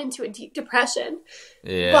fallen into a deep depression.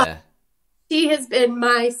 Yeah. But she has been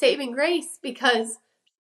my saving grace because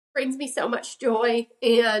it brings me so much joy.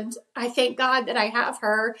 And I thank God that I have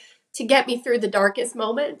her to get me through the darkest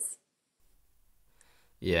moments.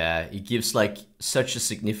 Yeah, it gives like such a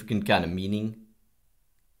significant kind of meaning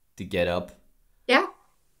to get up. Yeah.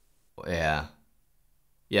 Yeah.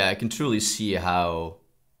 Yeah, I can truly see how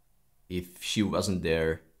if she wasn't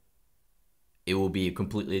there, it will be a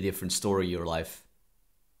completely different story, your life.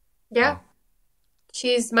 Yeah.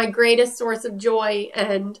 She's my greatest source of joy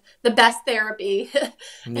and the best therapy.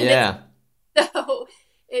 Yeah. So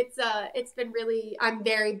it's been really, I'm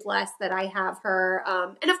very blessed that I have her.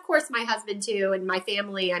 And of course my husband too, and my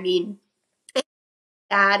family. I mean,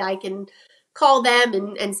 dad, I can call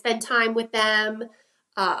them and spend time with them.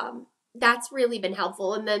 That's really been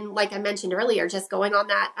helpful. And then, like I mentioned earlier, just going on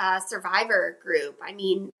that survivor group, I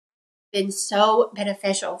mean, been so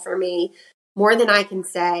beneficial for me, more than I can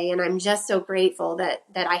say. And I'm just so grateful that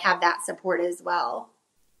I have that support as well.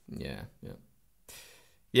 Yeah.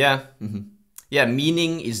 Yeah,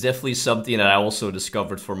 meaning is definitely something that I also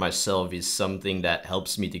discovered for myself, is something that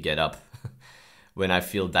helps me to get up when I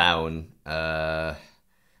feel down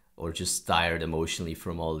or just tired emotionally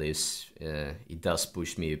from all this. It does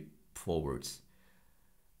push me forwards.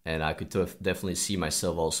 And I could definitely see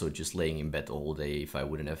myself also just laying in bed all day if I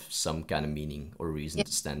wouldn't have some kind of meaning or reason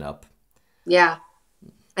to stand up. Yeah.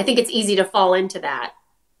 I think it's easy to fall into that.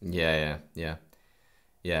 Yeah.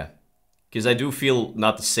 Because I do feel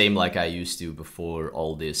not the same like I used to before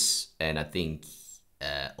all this. And I think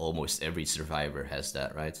almost every survivor has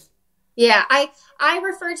that, right? Yeah, I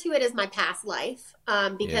refer to it as my past life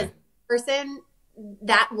because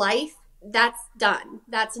that life, that's done.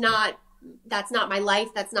 That's not my life.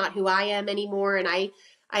 That's not who I am anymore. And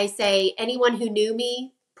I say anyone who knew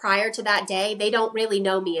me prior to that day, they don't really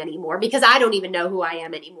know me anymore because I don't even know who I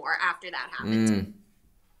am anymore after that happened.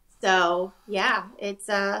 So yeah, it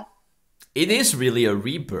is really a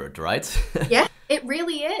rebirth, right? Yeah, it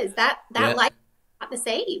really is. That life is not the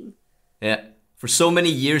same. Yeah. For so many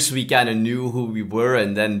years, we kind of knew who we were,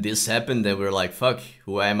 and then this happened, and we're like, fuck,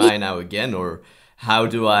 who am I now again? Or how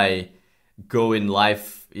do I go in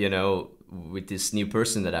life, with this new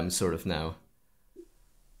person that I'm sort of now?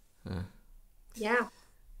 Yeah.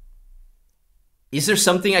 Is there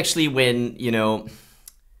something actually when, you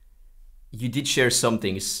did share some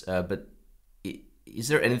things, but is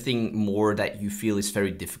there anything more that you feel is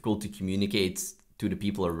very difficult to communicate to the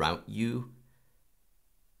people around you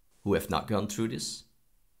who have not gone through this?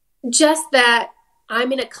 Just that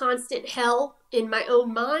I'm in a constant hell in my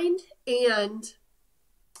own mind, and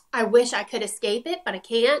I wish I could escape it, but I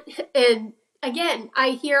can't. And again, I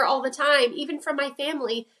hear all the time, even from my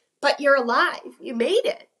family, but you're alive. You made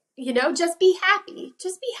it. Just be happy.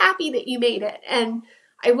 Just be happy that you made it. And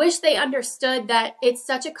I wish they understood that it's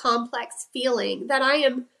such a complex feeling, that I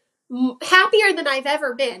am happier than I've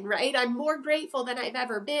ever been, right? I'm more grateful than I've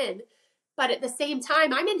ever been. But at the same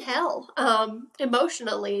time, I'm in hell,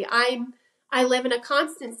 emotionally. I live in a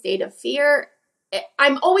constant state of fear.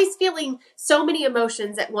 I'm always feeling so many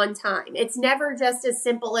emotions at one time. It's never just as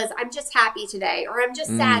simple as I'm just happy today or I'm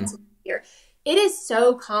just sad Mm, today. It is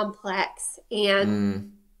so complex,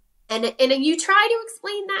 and mm, and you try to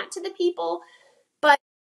explain that to the people, but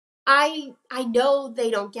I know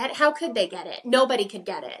they don't get it. How could they get it? Nobody could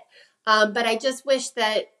get it. But I just wish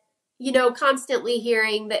that, constantly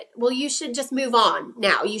hearing that, well, you should just move on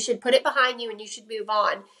now. You should put it behind you and you should move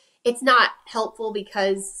on. It's not helpful,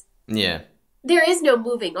 because yeah. there is no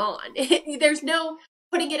moving on. There's no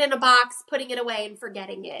putting it in a box, putting it away and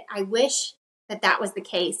forgetting it. I wish that that was the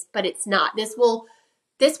case, but it's not. This will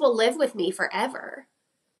live with me forever.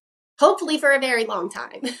 Hopefully for a very long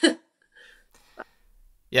time.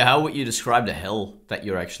 Yeah, how would you describe the hell that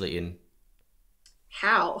you're actually in?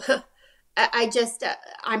 How? I just,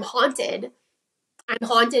 I'm haunted. I'm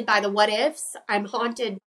haunted by the what ifs. I'm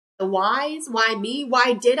haunted by the whys. Why me?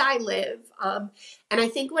 Why did I live? And I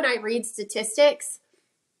think when I read statistics,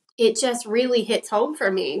 it just really hits home for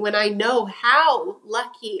me when I know how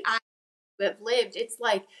lucky I have lived. It's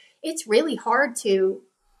like, it's really hard to,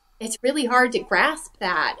 it's really hard to grasp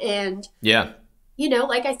that. And, Yeah.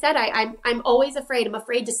 like I said, I'm always afraid. I'm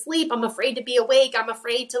afraid to sleep. I'm afraid to be awake. I'm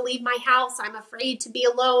afraid to leave my house. I'm afraid to be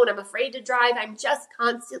alone. I'm afraid to drive. I'm just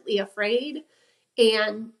constantly afraid.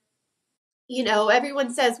 And,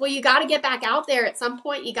 everyone says, well, you got to get back out there at some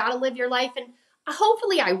point. You got to live your life. And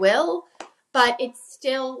hopefully I will. But it's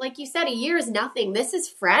still, like you said, a year is nothing. This is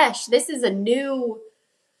fresh. This is a new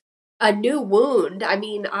wound. I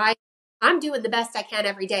mean, I'm doing the best I can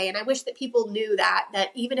every day. And I wish that people knew that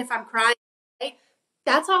even if I'm crying,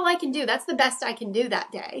 that's all I can do. That's the best I can do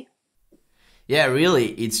that day. Yeah, really.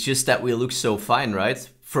 It's just that we look so fine, right?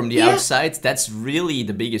 From the Yeah. outside, that's really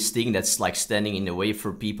the biggest thing that's like standing in the way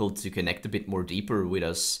for people to connect a bit more deeper with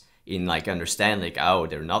us in like understand like, oh,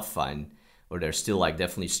 they're not fine or they're still like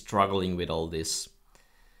definitely struggling with all this.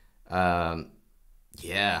 Um,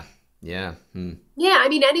 yeah, yeah, Yeah. I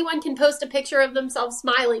mean, anyone can post a picture of themselves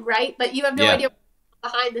smiling, right? But you have no yeah, idea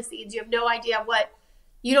what's behind the scenes. You have no idea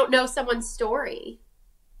you don't know someone's story.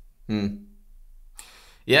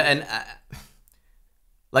 yeah. And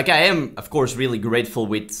like I am, of course, really grateful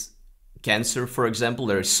with cancer, for example.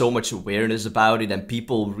 There is so much awareness about it, and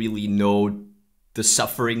people really know the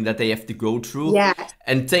suffering that they have to go through. Yeah.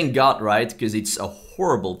 And thank God, right? Because it's a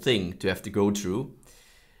horrible thing to have to go through.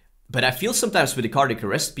 But I feel sometimes with the cardiac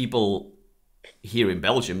arrest, people here in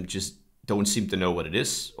Belgium just don't seem to know what it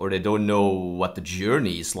is, or they don't know what the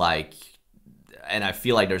journey is like. And I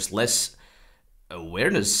feel like there's less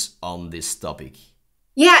awareness on this topic.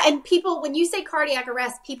 Yeah. And people, when you say cardiac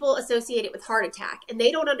arrest, people associate it with heart attack, and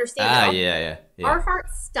they don't understand that Ah, yeah, yeah, yeah. our heart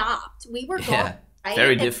stopped. We were gone, Yeah, right?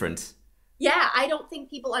 very And different. yeah, I don't think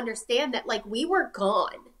people understand that, like, we were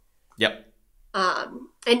gone. Yep.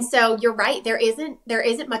 And so you're right. There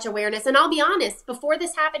isn't much awareness. And I'll be honest, before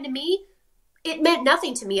this happened to me, it meant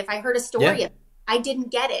nothing to me. If I heard a story, Yeah, I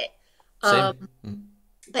didn't get it. same.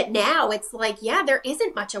 But now it's like, yeah, there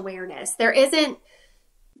isn't much awareness.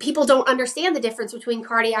 People don't understand the difference between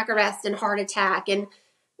cardiac arrest and heart attack. And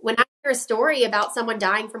when I hear a story about someone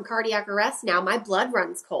dying from cardiac arrest now, my blood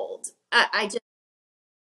runs cold.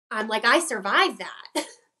 I'm like, I survived that.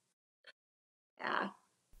 Yeah.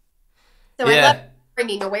 So I love Yeah.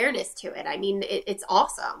 bringing awareness to it. I mean, it's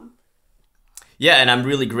awesome. Yeah, and I'm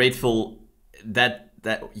really grateful that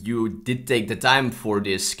you did take the time for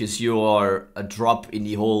this because you are a drop in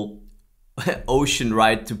the whole ocean,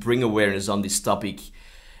 right, to bring awareness on this topic.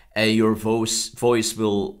 And your voice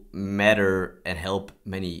will matter and help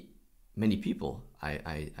many people.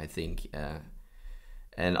 I think,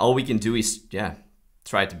 and all we can do is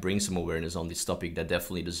try to bring some awareness on this topic that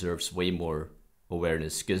definitely deserves way more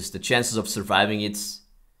awareness because the chances of surviving it's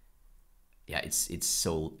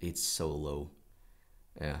so low.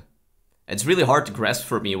 Yeah. It's really hard to grasp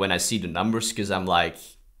for me when I see the numbers because I'm like,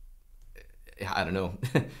 I don't know.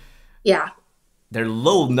 Yeah. they're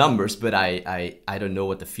low numbers, but I don't know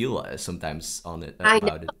what to feel sometimes on it I know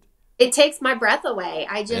about it. it takes my breath away.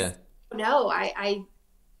 I Yeah, just don't know.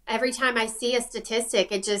 Every time I see a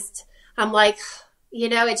statistic, I'm like,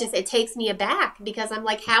 it takes me aback because I'm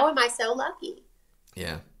like, how am I so lucky?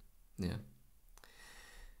 yeah, yeah.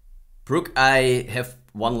 Brooke, I have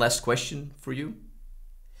one last question for you.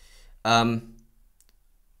 Um,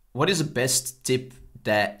 what is the best tip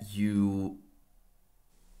that you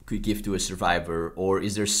could give to a survivor, or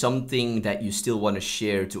is there something that you still want to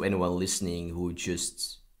share to anyone listening who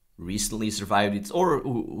just recently survived it, or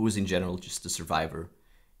who's in general just a survivor?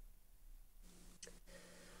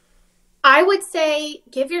 I would say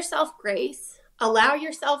give yourself grace, allow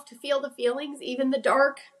yourself to feel the feelings, even the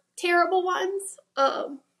dark, terrible ones.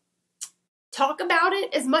 Talk about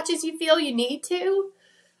it as much as you feel you need to.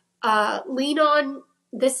 Lean on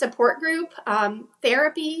this support group.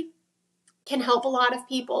 Therapy can help a lot of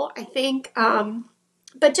people, I think.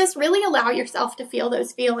 But just really allow yourself to feel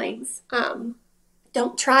those feelings.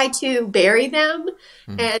 Don't try to bury them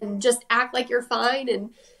and just act like you're fine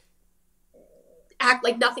and act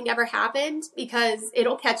like nothing ever happened because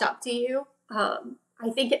it'll catch up to you. I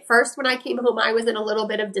think at first when I came home, I was in a little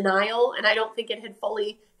bit of denial and I don't think it had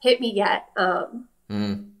fully hit me yet.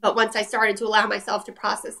 But once I started to allow myself to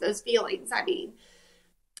process those feelings, I mean,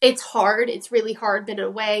 it's hard. It's really hard, but in a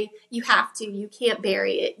way, you have to. You can't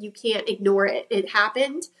bury it. You can't ignore it. It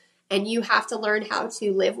happened, and you have to learn how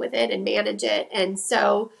to live with it and manage it. And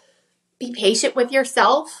so be patient with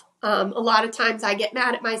yourself. A lot of times I get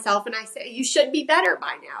mad at myself and I say, you should be better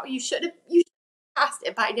by now. You should have passed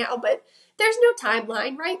it by now, but there's no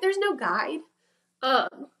timeline, right? There's no guide.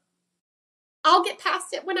 Um, I'll get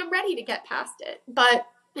past it when I'm ready to get past it. But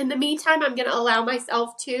in the meantime, I'm going to allow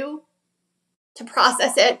myself to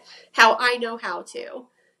process it how I know how to,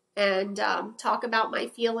 and talk about my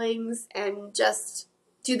feelings and just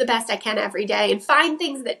do the best I can every day and find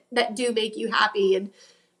things that do make you happy. And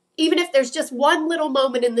even if there's just one little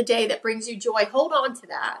moment in the day that brings you joy, hold on to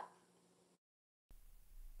that.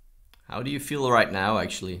 How do you feel right now,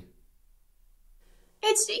 actually?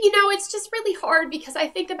 It's just really hard because I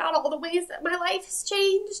think about all the ways that my life has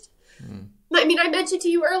changed. I mean, I mentioned to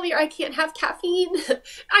you earlier, I can't have caffeine.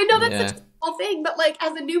 I know that's such a small thing, but like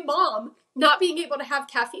as a new mom, not being able to have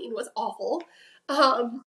caffeine was awful.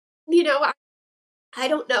 Um, you know, I, I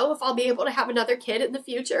don't know if I'll be able to have another kid in the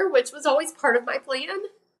future, which was always part of my plan.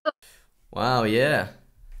 Wow, yeah.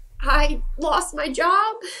 I lost my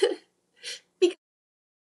job.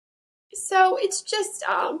 So it's just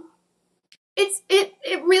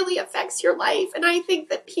it really affects your life. And I think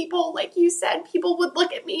that people, like you said, people would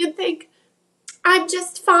look at me and think I'm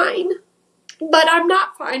just fine, but I'm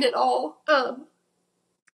not fine at all.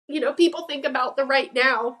 People think about the right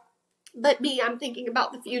now, but me, I'm thinking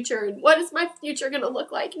about the future and what is my future going to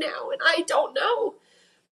look like now? And I don't know.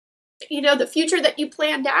 The future that you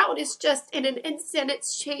planned out is just in an instant,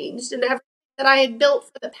 it's changed. And everything that I had built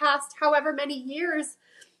for the past however many years,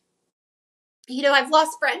 I've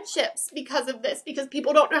lost friendships because of this, because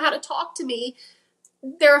people don't know how to talk to me.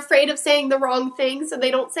 They're afraid of saying the wrong thing, so they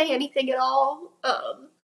don't say anything at all.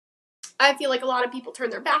 I feel like a lot of people turn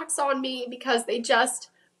their backs on me because they just,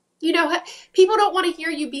 people don't want to hear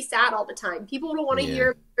you be sad all the time. People don't want to Yeah.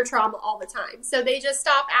 hear your trauma all the time. So they just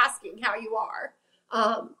stop asking how you are.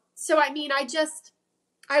 So I mean,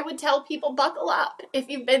 I would tell people buckle up if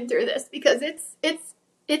you've been through this because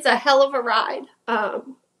it's a hell of a ride.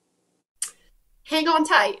 Hang on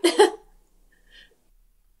tight.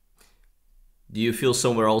 Do you feel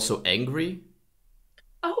somewhere also angry?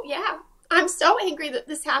 Oh yeah. I'm so angry that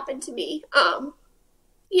this happened to me.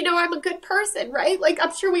 I'm a good person, right? Like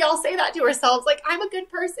I'm sure we all say that to ourselves. Like I'm a good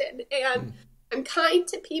person and I'm kind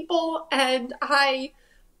to people and I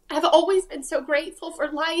have always been so grateful for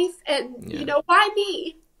life and Yeah. why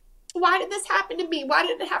me? Why did this happen to me? Why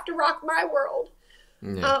did it have to rock my world?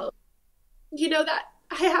 Yeah. That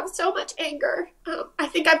I have so much anger. I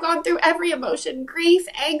think I've gone through every emotion, grief,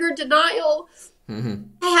 anger, denial. I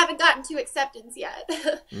haven't gotten to acceptance yet.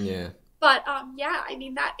 Yeah. But yeah, I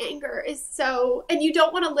mean, that anger is so, and you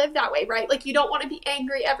don't want to live that way, right? Like you don't want to be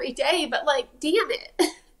angry every day, but like, damn it.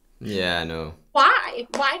 Yeah, I know. Why?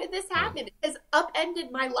 Why did this Yeah. happen? It has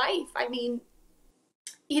upended my life. I mean,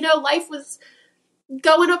 life was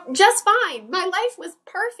going up just fine. My life was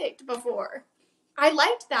perfect before. I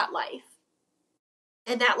liked that life.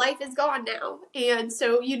 And that life is gone now. And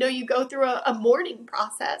so, you go through a mourning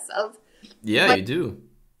process of, Yeah, like, you do.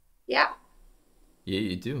 yeah. Yeah,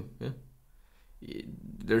 you do. Yeah.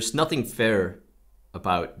 There's nothing fair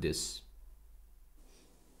about this.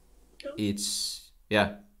 It's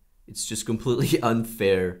just completely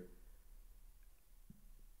unfair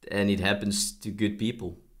and it happens to good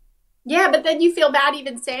people. Yeah, but then you feel bad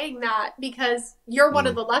even saying that because you're one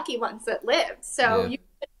of the lucky ones that lived. So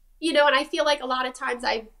Yeah. and I feel like a lot of times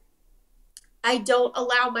I don't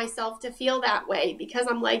allow myself to feel that way because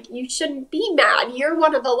I'm like, you shouldn't be mad. You're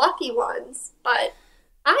one of the lucky ones. But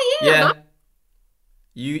I am. Yeah.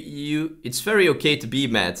 It's very okay to be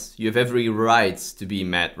mad. You have every right to be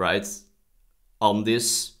mad, right? On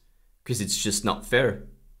this, because it's just not fair.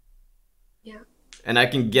 Yeah. And I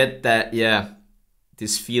can get that, yeah,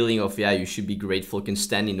 this feeling of, yeah, you should be grateful can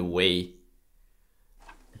stand in the way.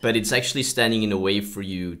 But it's actually standing in the way for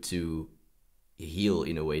you to heal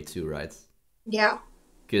in a way too, right? Yeah.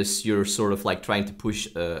 Because you're sort of like trying to push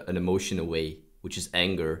an emotion away, which is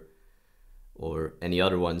anger or any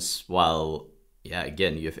other ones, while, yeah,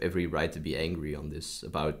 again, you have every right to be angry on this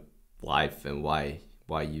about life and why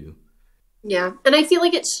you. Yeah. And I feel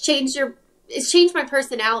like it's changed my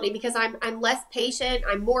personality because I'm less patient,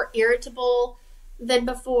 I'm more irritable than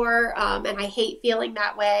before, and I hate feeling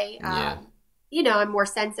that way. Yeah. I'm more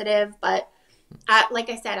sensitive, but like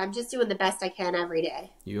I said, I'm just doing the best I can every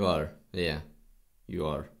day. You are, yeah. You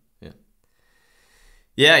are, yeah.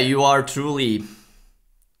 Yeah, you are truly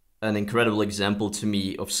an incredible example to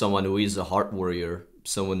me of someone who is a heart warrior,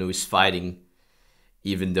 someone who is fighting,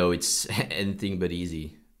 even though it's anything but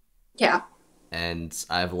easy. Yeah. And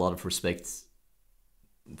I have a lot of respect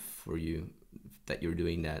for you that you're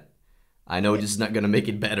doing that. I know this is not going to make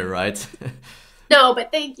it better, right? No,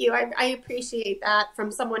 but thank you. I appreciate that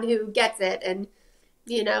from someone who gets it. And,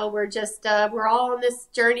 we're just, we're all on this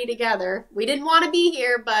journey together. We didn't want to be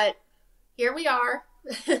here, but here we are.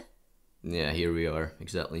 Yeah, here we are.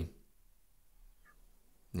 Exactly.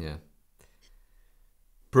 Yeah.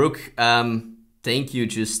 Brooke, thank you.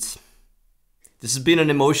 This has been an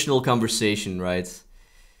emotional conversation, right?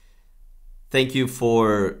 Thank you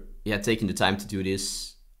for, taking the time to do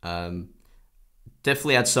this.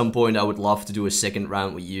 Definitely at some point I would love to do a second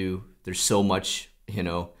round with you. There's so much,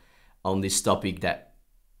 on this topic that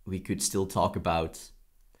we could still talk about.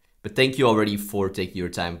 But thank you already for taking your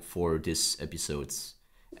time for this episode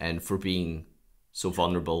and for being so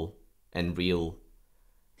vulnerable and real.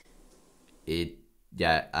 It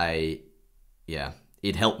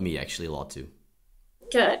helped me actually a lot too.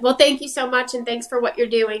 Good. Well, thank you so much, and thanks for what you're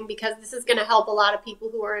doing because this is going to help a lot of people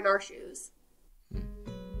who are in our shoes.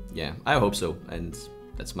 Yeah, I hope so, and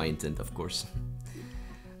that's my intent, of course.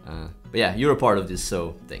 But yeah, you're a part of this,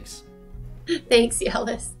 so thanks. Thanks,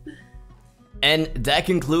 Yelis. And that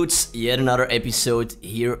concludes yet another episode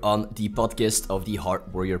here on the podcast of the Heart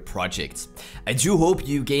Warrior Project. I do hope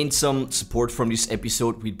you gained some support from this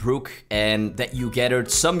episode with Brooke and that you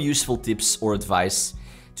gathered some useful tips or advice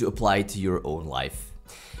to apply to your own life.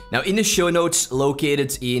 Now, in the show notes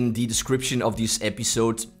located in the description of this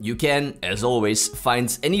episode, you can, as always,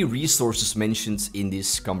 find any resources mentioned in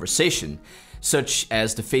this conversation, such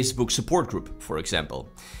as the Facebook support group, for example.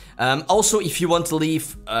 Also, if you want to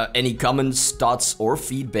leave any comments, thoughts, or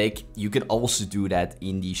feedback, you can also do that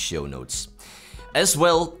in the show notes. As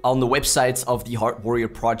well, on the website of the Heart Warrior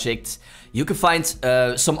Project, you can find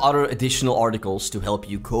some other additional articles to help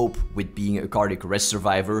you cope with being a cardiac arrest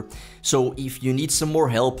survivor. So if you need some more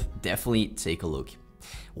help, definitely take a look.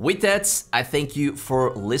 With that, I thank you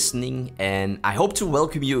for listening, and I hope to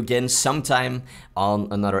welcome you again sometime on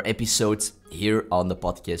another episode here on the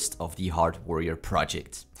podcast of the Heart Warrior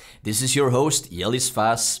Project. This is your host, Yelis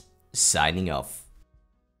Vaas, signing off.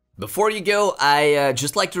 Before you go, I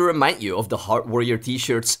just like to remind you of the Heart Warrior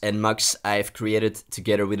t-shirts and mugs I've created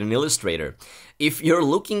together with an illustrator. If you're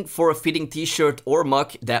looking for a fitting t-shirt or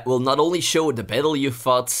mug that will not only show the battle you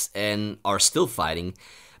fought and are still fighting,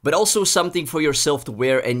 but also something for yourself to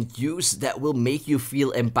wear and use that will make you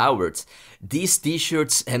feel empowered, these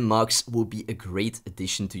t-shirts and mugs will be a great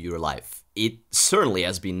addition to your life. It certainly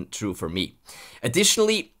has been true for me.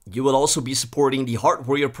 Additionally, you will also be supporting the Heart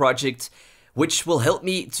Warrior Project, which will help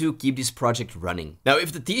me to keep this project running. Now,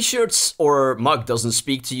 if the t-shirts or mug doesn't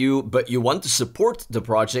speak to you, but you want to support the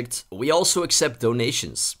project, we also accept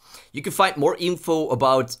donations. You can find more info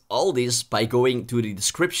about all this by going to the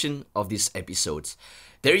description of this episode.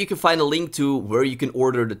 There you can find a link to where you can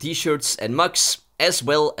order the t-shirts and mugs, as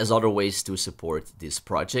well as other ways to support this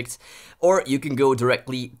project. Or you can go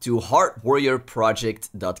directly to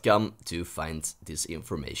heartwarriorproject.com to find this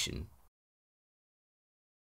information.